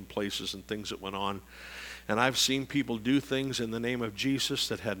meetings and places and things that went on. And I've seen people do things in the name of Jesus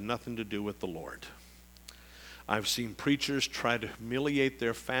that had nothing to do with the Lord. I've seen preachers try to humiliate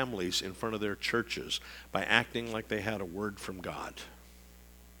their families in front of their churches by acting like they had a word from God.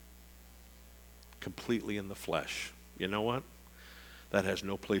 Completely in the flesh. You know what? That has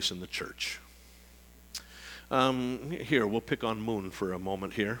no place in the church. Here, we'll pick on Moon for a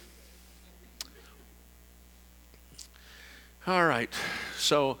moment here. All right,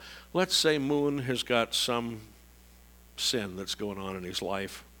 so let's say Moon has got some sin that's going on in his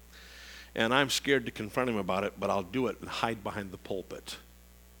life, and I'm scared to confront him about it, but I'll do it and hide behind the pulpit.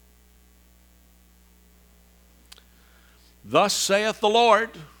 Thus saith the Lord,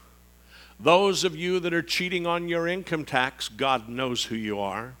 those of you that are cheating on your income tax, God knows who you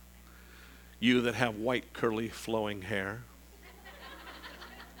are. You that have white, curly, flowing hair,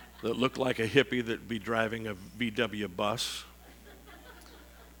 that look like a hippie that'd be driving a VW bus,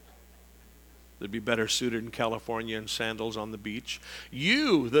 that'd be better suited in California in sandals on the beach.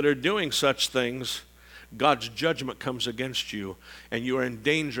 You that are doing such things, God's judgment comes against you, and you are in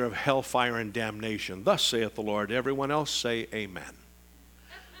danger of hellfire and damnation. Thus saith the Lord. Everyone else say amen.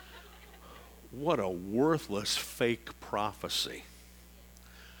 What a worthless fake prophecy.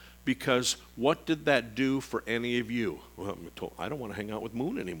 Because what did that do for any of you? Well, I don't want to hang out with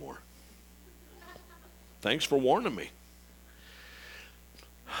Moon anymore. Thanks for warning me.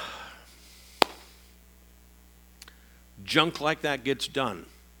 Junk like that gets done.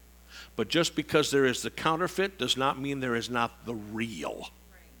 But just because there is the counterfeit does not mean there is not the real.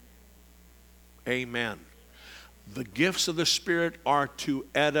 Amen. The gifts of the Spirit are to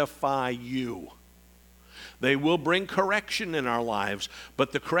edify you. They will bring correction in our lives,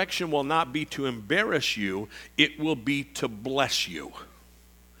 but the correction will not be to embarrass you. It will be to bless you.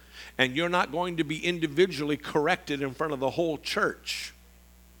 And you're not going to be individually corrected in front of the whole church.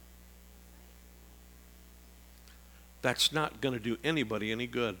 That's not going to do anybody any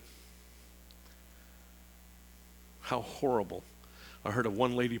good. How horrible. I heard of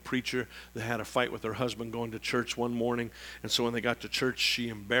one lady preacher that had a fight with her husband going to church one morning. And so when they got to church, she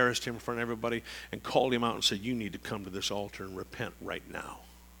embarrassed him in front of everybody and called him out and said, you need to come to this altar and repent right now.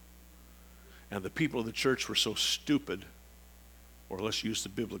 And the people of the church were so stupid, or let's use the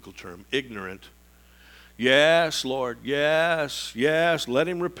biblical term, ignorant. Yes, Lord, yes, yes, let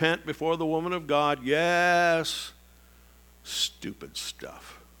him repent before the woman of God, yes. Stupid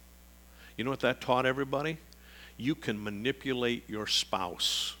stuff. You know what that taught everybody? You can manipulate your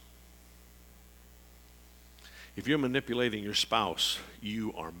spouse. If you're manipulating your spouse,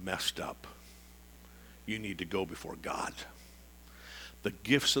 you are messed up. You need to go before God. The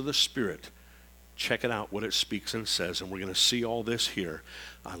gifts of the Spirit, check it out what it speaks and says, and we're going to see all this here.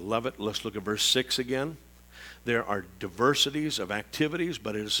 I love it. Let's look at verse 6 again. There are diversities of activities,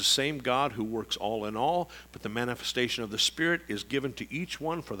 but it is the same God who works all in all. But the manifestation of the Spirit is given to each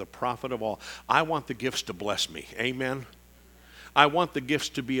one for the profit of all. I want the gifts to bless me. Amen. I want the gifts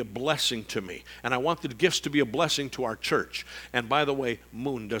to be a blessing to me. And I want the gifts to be a blessing to our church. And by the way,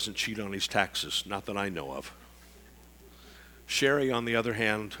 Moon doesn't cheat on his taxes, not that I know of. Sherry, on the other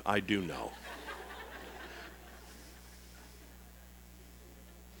hand, I do know.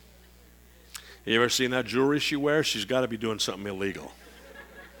 You ever seen that jewelry she wears? She's got to be doing something illegal.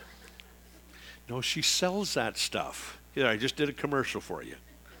 No, she sells that stuff. Yeah, I just did a commercial for you.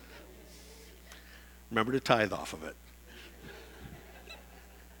 Remember to tithe off of it.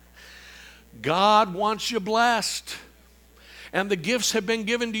 God wants you blessed. And the gifts have been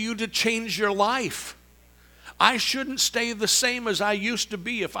given to you to change your life. I shouldn't stay the same as I used to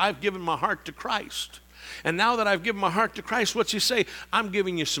be if I've given my heart to Christ. And now that I've given my heart to Christ, what's he say? I'm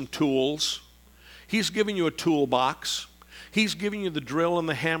giving you some tools. He's giving you a toolbox. He's giving you the drill and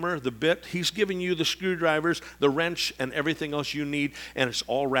the hammer, the bit. He's giving you the screwdrivers, the wrench, and everything else you need, and it's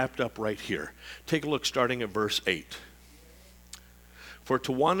all wrapped up right here. Take a look starting at verse 8. For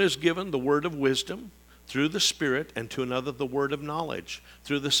to one is given the word of wisdom through the Spirit, and to another the word of knowledge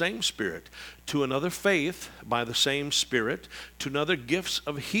through the same Spirit, to another faith by the same Spirit, to another gifts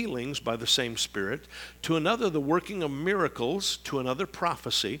of healings by the same Spirit, to another the working of miracles, to another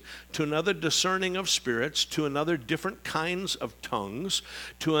prophecy, to another discerning of spirits, to another different kinds of tongues,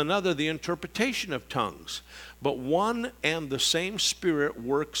 to another the interpretation of tongues. But one and the same Spirit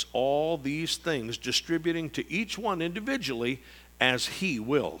works all these things, distributing to each one individually as he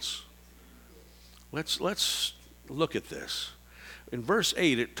wills. Let's look at this. In verse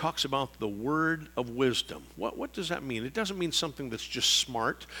 8, it talks about the word of wisdom. What does that mean? It doesn't mean something that's just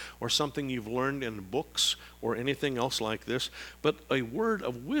smart or something you've learned in books or anything else like this, but a word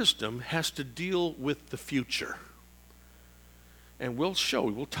of wisdom has to deal with the future. And we'll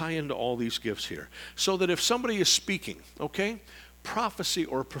tie into all these gifts here. So that if somebody is speaking, okay, prophecy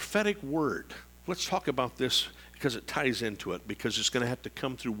or a prophetic word, let's talk about this because it ties into it, because it's going to have to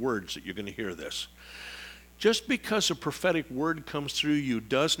come through words that you're going to hear this. Just because a prophetic word comes through you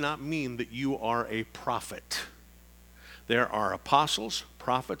does not mean that you are a prophet. There are apostles,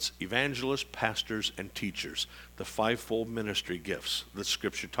 prophets, evangelists, pastors, and teachers, the fivefold ministry gifts that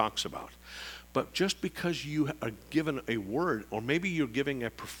Scripture talks about. But just because you are given a word, or maybe you're giving a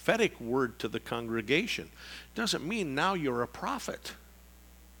prophetic word to the congregation, doesn't mean now you're a prophet.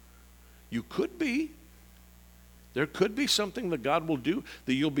 You could be. There could be something that God will do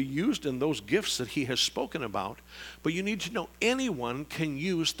that you'll be used in those gifts that he has spoken about. But you need to know anyone can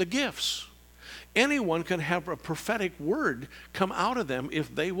use the gifts. Anyone can have a prophetic word come out of them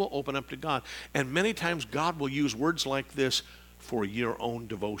if they will open up to God. And many times God will use words like this for your own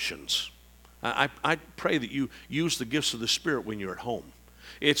devotions. I pray that you use the gifts of the Spirit when you're at home.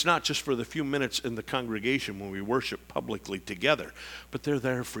 It's not just for the few minutes in the congregation when we worship publicly together, but they're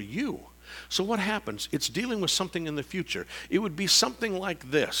there for you. So what happens? It's dealing with something in the future. It would be something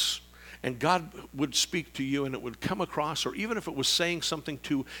like this, and God would speak to you and it would come across, or even if it was saying something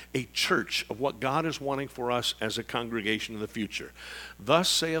to a church of what God is wanting for us as a congregation in the future. Thus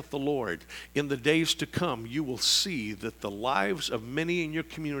saith the Lord, in the days to come you will see that the lives of many in your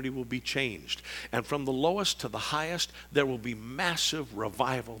community will be changed. And from the lowest to the highest there will be massive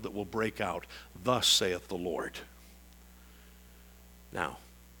revival that will break out. Thus saith the Lord. Now,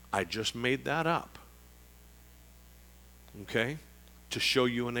 I just made that up, okay, to show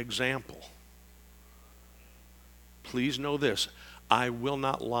you an example. Please know this, I will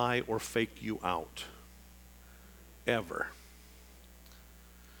not lie or fake you out, ever.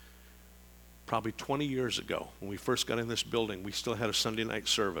 Probably 20 years ago, when we first got in this building, we still had a Sunday night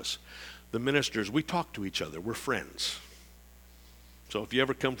service. The ministers, we talk to each other, we're friends. So if you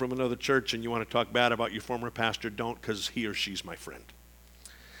ever come from another church and you want to talk bad about your former pastor, don't, because he or she's my friend.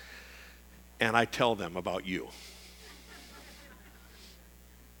 And I tell them about you.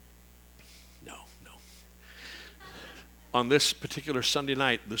 No. On this particular Sunday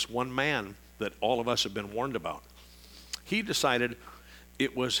night, this one man that all of us have been warned about, he decided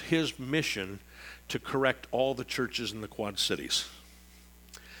it was his mission to correct all the churches in the Quad Cities.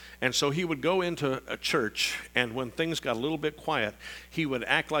 And so he would go into a church, and when things got a little bit quiet, he would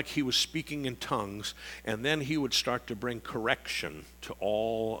act like he was speaking in tongues, and then he would start to bring correction to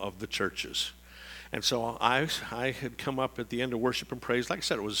all of the churches. And so I had come up at the end of worship and praise. Like I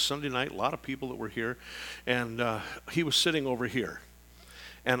said, it was Sunday night, a lot of people that were here, and he was sitting over here.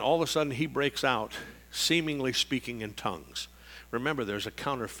 And all of a sudden he breaks out, seemingly speaking in tongues. Remember, there's a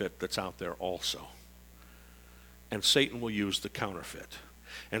counterfeit that's out there also. And Satan will use the counterfeit.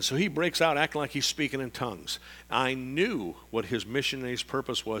 And so he breaks out acting like he's speaking in tongues. I knew what his mission and his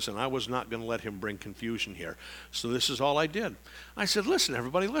purpose was, and I was not going to let him bring confusion here. So this is all I did. I said, listen,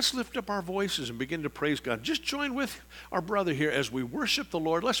 everybody, let's lift up our voices and begin to praise God. Just join with our brother here as we worship the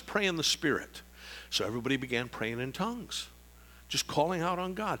Lord. Let's pray in the Spirit. So everybody began praying in tongues, just calling out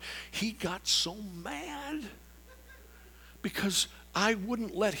on God. He got so mad because I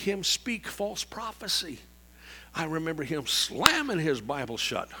wouldn't let him speak false prophecy. I remember him slamming his Bible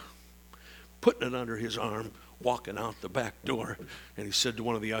shut, putting it under his arm, walking out the back door. And he said to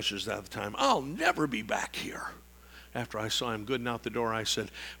one of the ushers at the time, I'll never be back here. After I saw him gooden out the door, I said,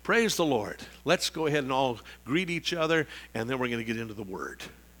 praise the Lord. Let's go ahead and all greet each other, and then we're going to get into the Word.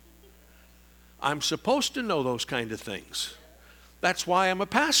 I'm supposed to know those kind of things. That's why I'm a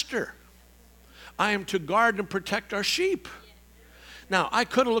pastor. I am to guard and protect our sheep. Now, I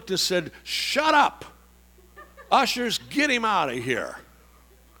could have looked and said, shut up. Ushers, get him out of here.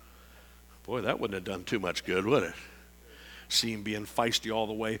 Boy, that wouldn't have done too much good, would it? See him being feisty all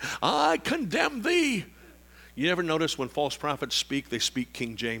the way. I condemn thee. You ever notice when false prophets speak, they speak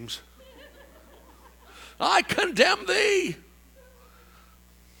King James? I condemn thee.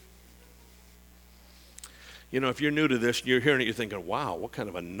 You know, if you're new to this, you're hearing it, you're thinking, wow, what kind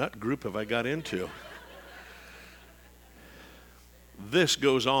of a nut group have I got into? This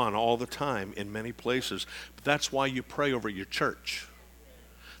goes on all the time in many places. But that's why you pray over your church.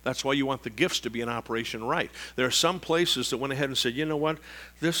 That's why you want the gifts to be in operation right. There are some places that went ahead and said, you know what,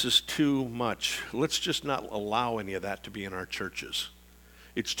 this is too much. Let's just not allow any of that to be in our churches.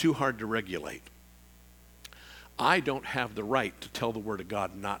 It's too hard to regulate. I don't have the right to tell the Word of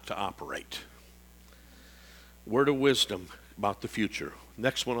God not to operate. Word of wisdom about the future.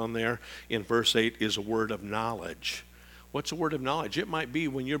 Next one on there in verse 8 is a word of knowledge. What's a word of knowledge? It might be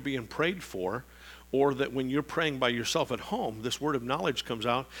when you're being prayed for, or that when you're praying by yourself at home, this word of knowledge comes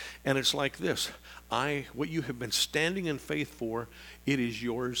out, and it's like this. What you have been standing in faith for, it is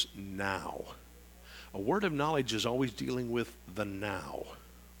yours now. A word of knowledge is always dealing with the now.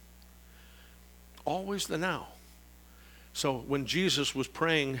 Always the now. So when Jesus was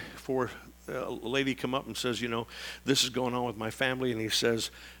praying for a lady come up and says, you know, this is going on with my family, and he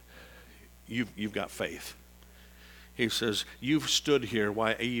says, you've got faith. He says, you've stood here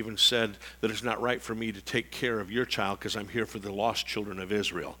why I even said that it's not right for me to take care of your child because I'm here for the lost children of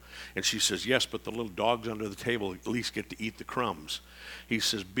Israel. And she says, yes, but the little dogs under the table at least get to eat the crumbs. He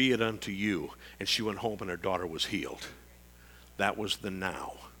says, be it unto you. And she went home and her daughter was healed. That was the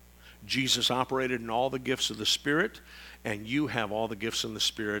now. Jesus operated in all the gifts of the Spirit, and you have all the gifts in the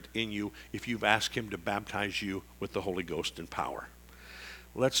Spirit in you if you've asked him to baptize you with the Holy Ghost and power.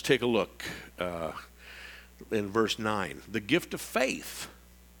 Let's take a look. In verse 9, the gift of faith.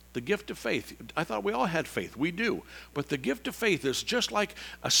 The gift of faith. I thought we all had faith. We do. But the gift of faith is just like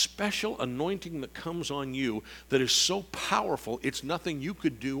a special anointing that comes on you that is so powerful, it's nothing you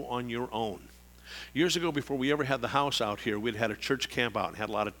could do on your own. Years ago, before we ever had the house out here, we'd had a church camp out and had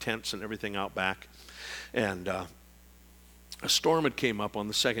a lot of tents and everything out back. And a storm had came up on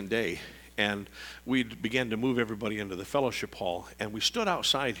the second day. And we began to move everybody into the fellowship hall. And we stood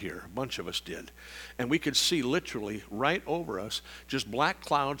outside here, a bunch of us did. And we could see literally right over us just black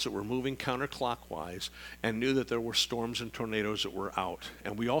clouds that were moving counterclockwise, and knew that there were storms and tornadoes that were out.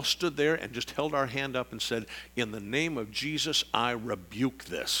 And we all stood there and just held our hand up and said, in the name of Jesus, I rebuke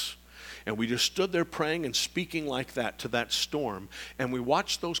this. And we just stood there praying and speaking like that to that storm. And we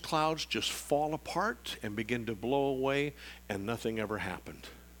watched those clouds just fall apart and begin to blow away, and nothing ever happened.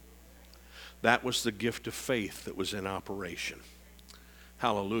 That was the gift of faith that was in operation.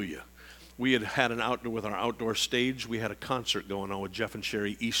 Hallelujah. We had an outdoor with our outdoor stage. We had a concert going on with Jeff and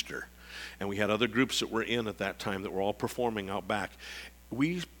Sherry Easter. And we had other groups that were in at that time that were all performing out back.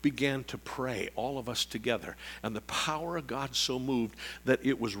 We began to pray, all of us together. And the power of God so moved that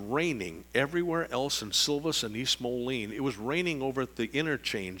it was raining everywhere else in Silvis and East Moline. It was raining over at the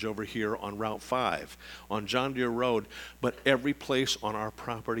interchange over here on Route 5, on John Deere Road. But every place on our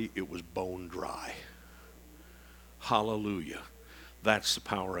property, it was bone dry. Hallelujah. That's the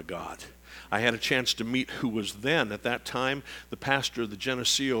power of God. I had a chance to meet who was then, at that time, the pastor of the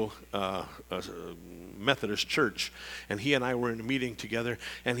Geneseo Methodist Church. And he and I were in a meeting together,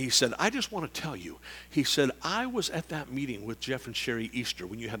 and he said, I just want to tell you, he said, I was at that meeting with Jeff and Sherry Easter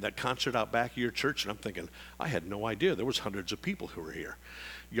when you had that concert out back of your church, and I'm thinking, I had no idea. There was hundreds of people who were here.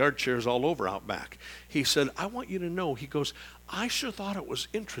 Yard chairs all over out back. He said, I want you to know, he goes, I sure thought it was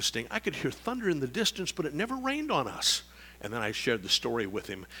interesting. I could hear thunder in the distance, but it never rained on us. And then I shared the story with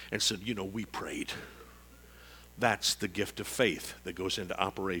him and said, you know, we prayed. That's the gift of faith that goes into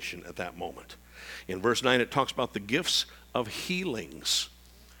operation at that moment. In verse 9, it talks about the gifts of healings.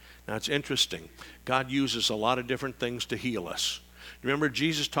 Now it's interesting. God uses a lot of different things to heal us. Remember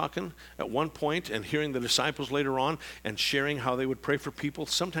Jesus talking at one point and hearing the disciples later on and sharing how they would pray for people?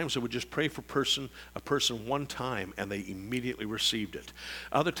 Sometimes they would just pray for a person one time and they immediately received it.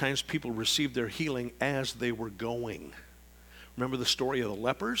 Other times people received their healing as they were going. Remember the story of the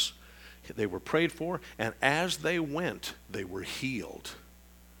lepers? They were prayed for, and as they went, they were healed.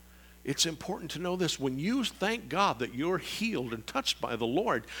 It's important to know this. When you thank God that you're healed and touched by the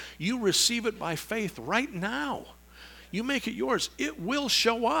Lord, you receive it by faith right now. You make it yours. It will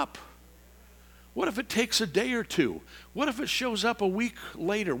show up. What if it takes a day or two? What if it shows up a week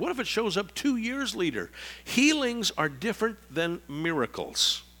later? What if it shows up 2 years later? Healings are different than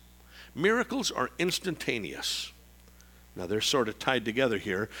miracles. Miracles are instantaneous. Now, they're sort of tied together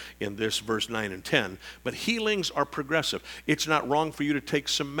here in this verse 9 and 10, but healings are progressive. It's not wrong for you to take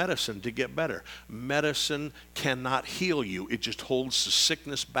some medicine to get better. Medicine cannot heal you. It just holds the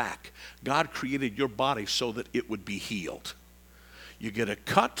sickness back. God created your body so that it would be healed. You get a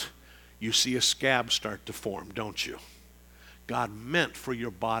cut, you see a scab start to form, don't you? God meant for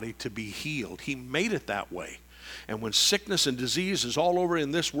your body to be healed. He made it that way. And when sickness and disease is all over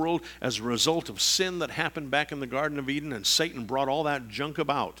in this world as a result of sin that happened back in the Garden of Eden and Satan brought all that junk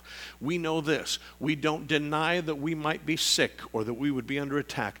about, we know this. We don't deny that we might be sick or that we would be under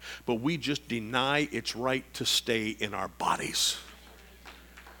attack, but we just deny its right to stay in our bodies.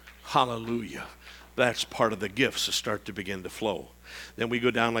 Hallelujah. That's part of the gifts that start to begin to flow. Then we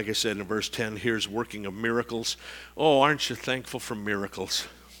go down, like I said, in verse 10, here's working of miracles. Oh, aren't you thankful for miracles?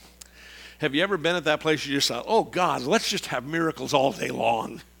 Have you ever been at that place you just thought, oh God, let's just have miracles all day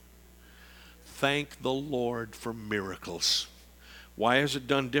long? Thank the Lord for miracles. Why is it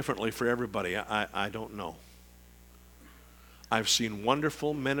done differently for everybody? I don't know. I've seen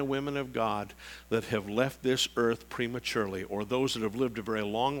wonderful men and women of God that have left this earth prematurely, or those that have lived a very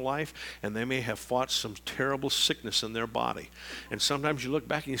long life, and they may have fought some terrible sickness in their body. And sometimes you look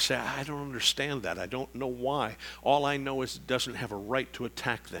back and you say, I don't understand that. I don't know why. All I know is it doesn't have a right to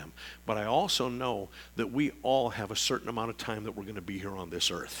attack them. But I also know that we all have a certain amount of time that we're going to be here on this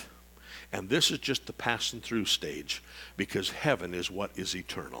earth. And this is just the passing through stage, because heaven is what is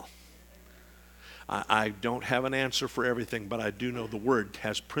eternal. I don't have an answer for everything, but I do know the Word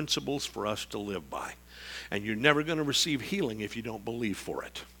has principles for us to live by. And you're never going to receive healing if you don't believe for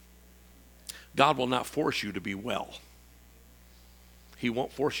it. God will not force you to be well. He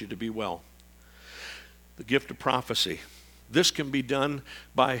won't force you to be well. The gift of prophecy. This can be done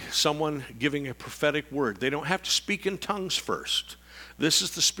by someone giving a prophetic word. They don't have to speak in tongues first. This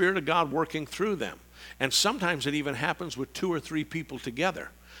is the Spirit of God working through them. And sometimes it even happens with 2 or 3 people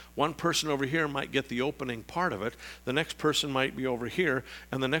together. One person over here might get the opening part of it. The next person might be over here,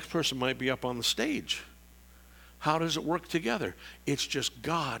 and the next person might be up on the stage. How does it work together? It's just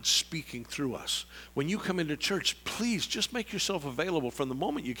God speaking through us. When you come into church, please just make yourself available from the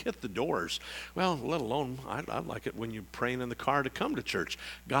moment you hit the doors. Well, let alone, I like it when you're praying in the car to come to church.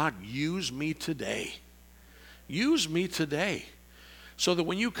 God, use me today. Use me today. So that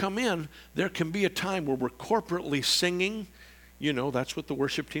when you come in, there can be a time where we're corporately singing. You know, that's what the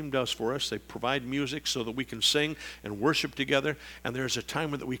worship team does for us. They provide music so that we can sing and worship together. And there's a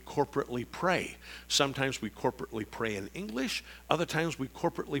time that we corporately pray. Sometimes we corporately pray in English. Other times we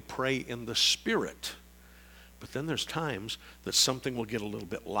corporately pray in the Spirit. But then there's times that something will get a little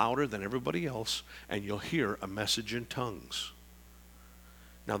bit louder than everybody else, and you'll hear a message in tongues.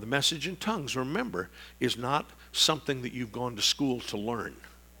 Now, the message in tongues, remember, is not something that you've gone to school to learn.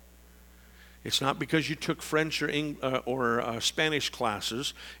 It's not because you took French or Spanish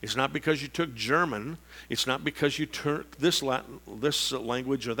classes. It's not because you took German. It's not because you took this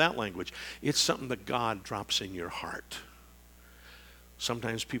language or that language. It's something that God drops in your heart.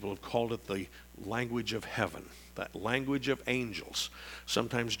 Sometimes people have called it the language of heaven, that language of angels.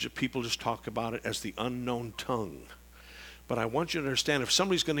 Sometimes people just talk about it as the unknown tongue. But I want you to understand, if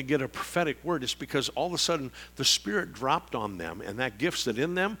somebody's going to get a prophetic word, it's because all of a sudden the Spirit dropped on them, and that gift that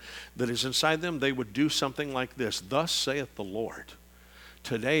in them, that is inside them, they would do something like this. Thus saith the Lord,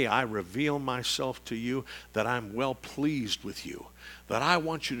 today I reveal myself to you, that I'm well pleased with you, that I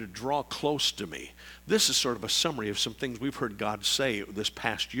want you to draw close to me. This is sort of a summary of some things we've heard God say this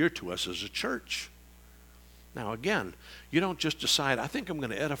past year to us as a church. Now again, you don't just decide, I think I'm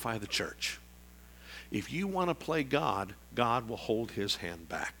going to edify the church. If you want to play God, God will hold his hand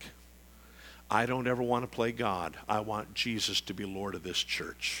back. I don't ever want to play God. I want Jesus to be Lord of this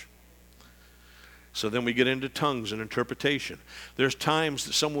church. So then we get into tongues and interpretation. There's times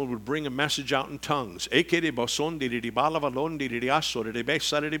that someone would bring a message out in tongues. And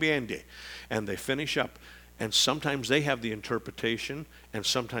they finish up, And sometimes they have the interpretation, and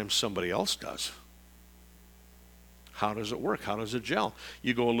sometimes somebody else does. How does it work? How does it gel?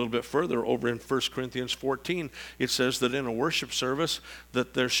 You go a little bit further over in 1 Corinthians 14, it says that in a worship service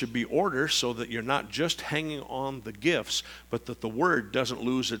that there should be order so that you're not just hanging on the gifts, but that the word doesn't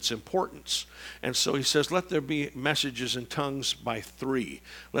lose its importance. And so he says, let there be messages in tongues by 3.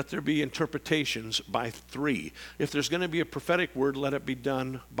 Let there be interpretations by 3. If there's going to be a prophetic word, let it be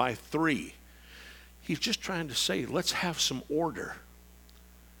done by 3. He's just trying to say, let's have some order.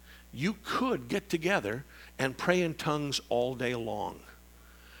 You could get together and pray in tongues all day long.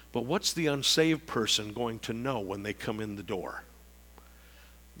 But what's the unsaved person going to know when they come in the door?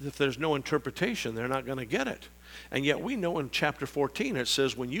 If there's no interpretation, they're not going to get it. And yet we know in chapter 14 it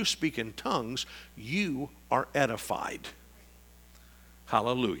says, when you speak in tongues, you are edified.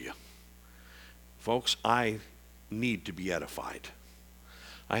 Hallelujah. Folks, I need to be edified.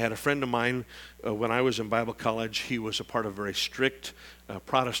 I had a friend of mine when I was in Bible college. He was a part of a very strict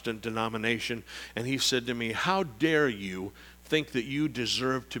Protestant denomination, and he said to me, how dare you think that you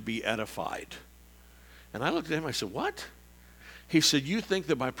deserve to be edified? And I looked at him, I said, what? He said, you think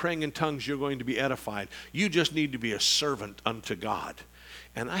that by praying in tongues you're going to be edified. You just need to be a servant unto God.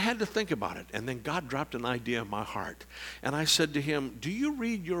 And I had to think about it, and then God dropped an idea in my heart. And I said to him, do you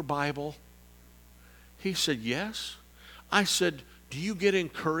read your Bible? He said, yes. I said, do you get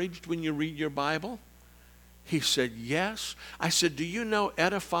encouraged when you read your Bible? He said, yes. I said, do you know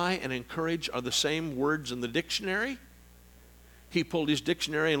edify and encourage are the same words in the dictionary? He pulled his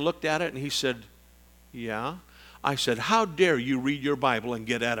dictionary and looked at it, and he said, yeah. I said, how dare you read your Bible and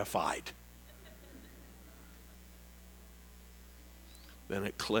get edified? Then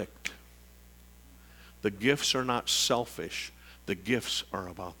it clicked. The gifts are not selfish. The gifts are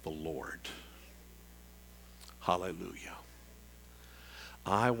about the Lord. Hallelujah.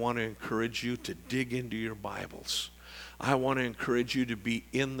 I want to encourage you to dig into your Bibles. I want to encourage you to be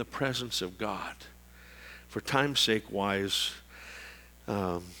in the presence of God. For time's sake wise,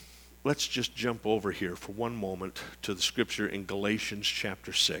 let's just jump over here for one moment to the scripture in Galatians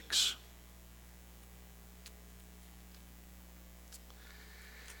chapter 6.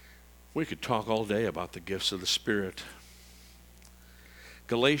 We could talk all day about the gifts of the Spirit.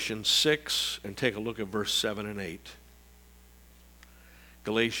 Galatians 6, and take a look at verse 7 and 8.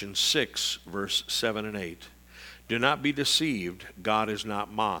 Galatians 6, verse 7 and 8. Do not be deceived, God is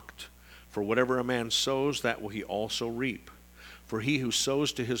not mocked. For whatever a man sows, that will he also reap. For he who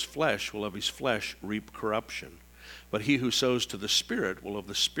sows to his flesh will of his flesh reap corruption. But he who sows to the Spirit will of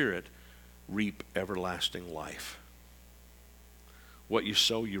the Spirit reap everlasting life. What you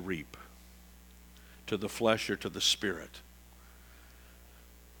sow, you reap. To the flesh or to the Spirit.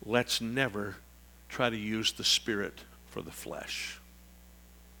 Let's never try to use the Spirit for the flesh.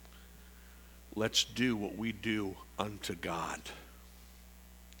 Let's do what we do unto God.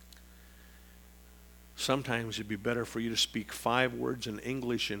 Sometimes it'd be better for you to speak 5 words in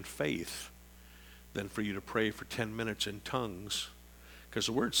English in faith than for you to pray for 10 minutes in tongues. Because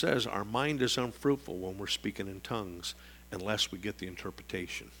the word says our mind is unfruitful when we're speaking in tongues unless we get the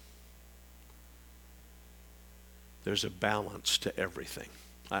interpretation. There's a balance to everything.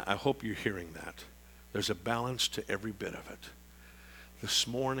 I hope you're hearing that. There's a balance to every bit of it. This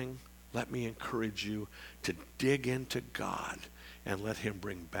morning, let me encourage you to dig into God and let him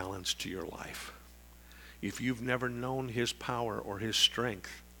bring balance to your life. If you've never known his power or his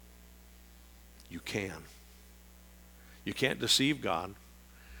strength, you can. You can't deceive God.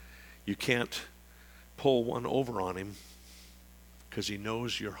 You can't pull one over on him because he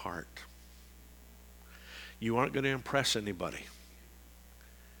knows your heart. You aren't going to impress anybody.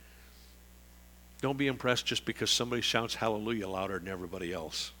 Don't be impressed just because somebody shouts hallelujah louder than everybody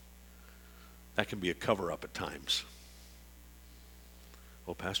else. That can be a cover-up at times.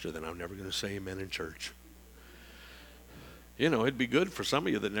 Well, Pastor, then I'm never going to say amen in church. You know, it'd be good for some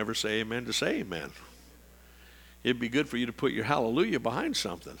of you that never say amen to say amen. It'd be good for you to put your hallelujah behind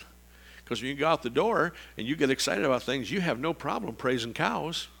something. Because when you go out the door and you get excited about things, you have no problem praising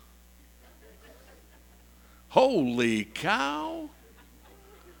cows. Holy cow!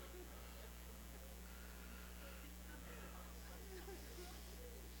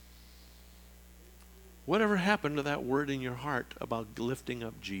 Whatever happened to that word in your heart about lifting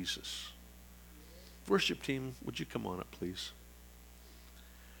up Jesus? Worship team, would you come on up, please?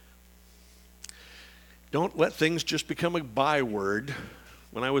 Don't let things just become a byword.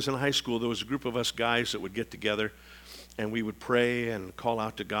 When I was in high school, there was a group of us guys that would get together and we would pray and call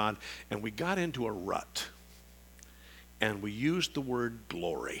out to God, and we got into a rut. And we used the word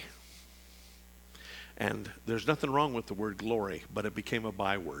glory. And there's nothing wrong with the word glory, but it became a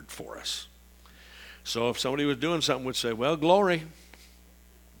byword for us. So if somebody was doing something, we'd say, well, glory.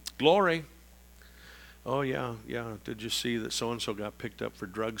 Glory. Oh, yeah. Did you see that so-and-so got picked up for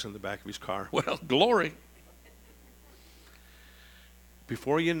drugs in the back of his car? Well, glory.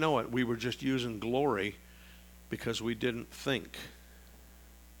 Before you know it, we were just using glory because we didn't think.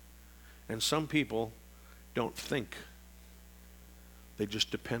 And some people don't think. They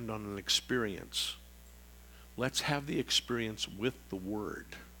just depend on an experience. Let's have the experience with the Word.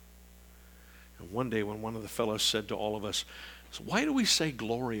 And one day when one of the fellows said to all of us, so why do we say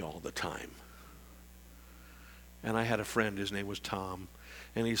glory all the time? And I had a friend, his name was Tom,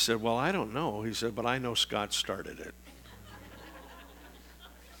 and he said, well, I don't know. He said, but I know Scott started it.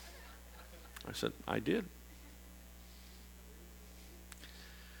 I said, I did.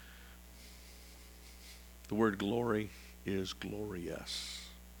 The word glory is glorious.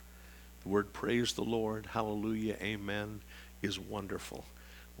 The word praise the Lord, hallelujah, amen, is wonderful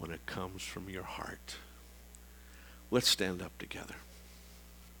when it comes from your heart. Let's stand up together.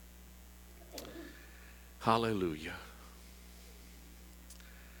 Hallelujah.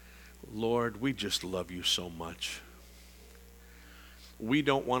 Lord, we just love you so much. We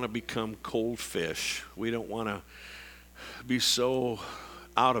don't want to become cold fish. We don't want to be so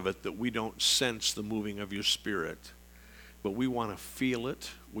out of it that we don't sense the moving of your Spirit. But we want to feel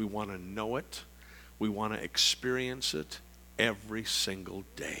it. We want to know it. We want to experience it every single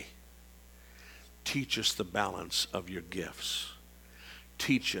day. Teach us the balance of your gifts.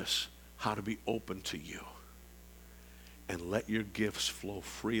 Teach us how to be open to you. And let your gifts flow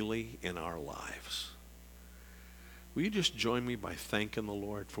freely in our lives. Will you just join me by thanking the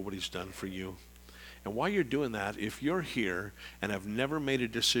Lord for what he's done for you? And while you're doing that, if you're here and have never made a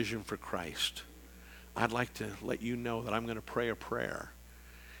decision for Christ, I'd like to let you know that I'm going to pray a prayer.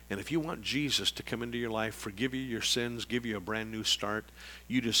 And if you want Jesus to come into your life, forgive you your sins, give you a brand new start,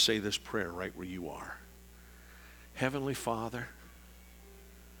 you just say this prayer right where you are. Heavenly Father,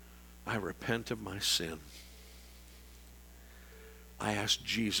 I repent of my sin. I ask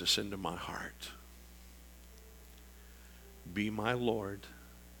Jesus into my heart. Be my Lord,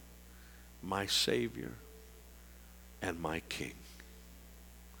 my Savior, and my King.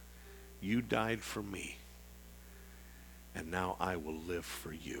 You died for me, and now I will live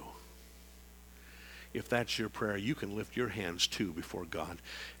for you. If that's your prayer, you can lift your hands too before God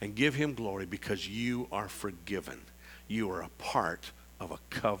and give him glory because you are forgiven. You are a part of a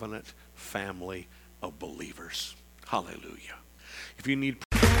covenant family of believers. Hallelujah. If you need...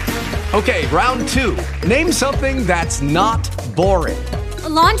 Okay, round two. Name something that's not boring. A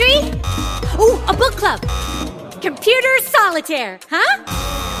laundry? Ooh, a book club. Computer solitaire, huh?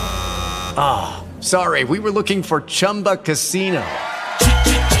 Ah, sorry, we were looking for Chumba Casino.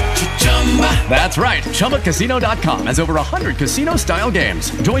 That's right, ChumbaCasino.com has over 100 casino-style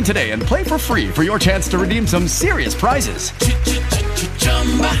games. Join today and play for free for your chance to redeem some serious prizes.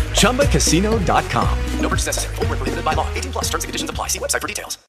 ChumbaCasino.com. No purchase necessary. Void where prohibited by law. 18+. Terms and conditions apply. See website for details.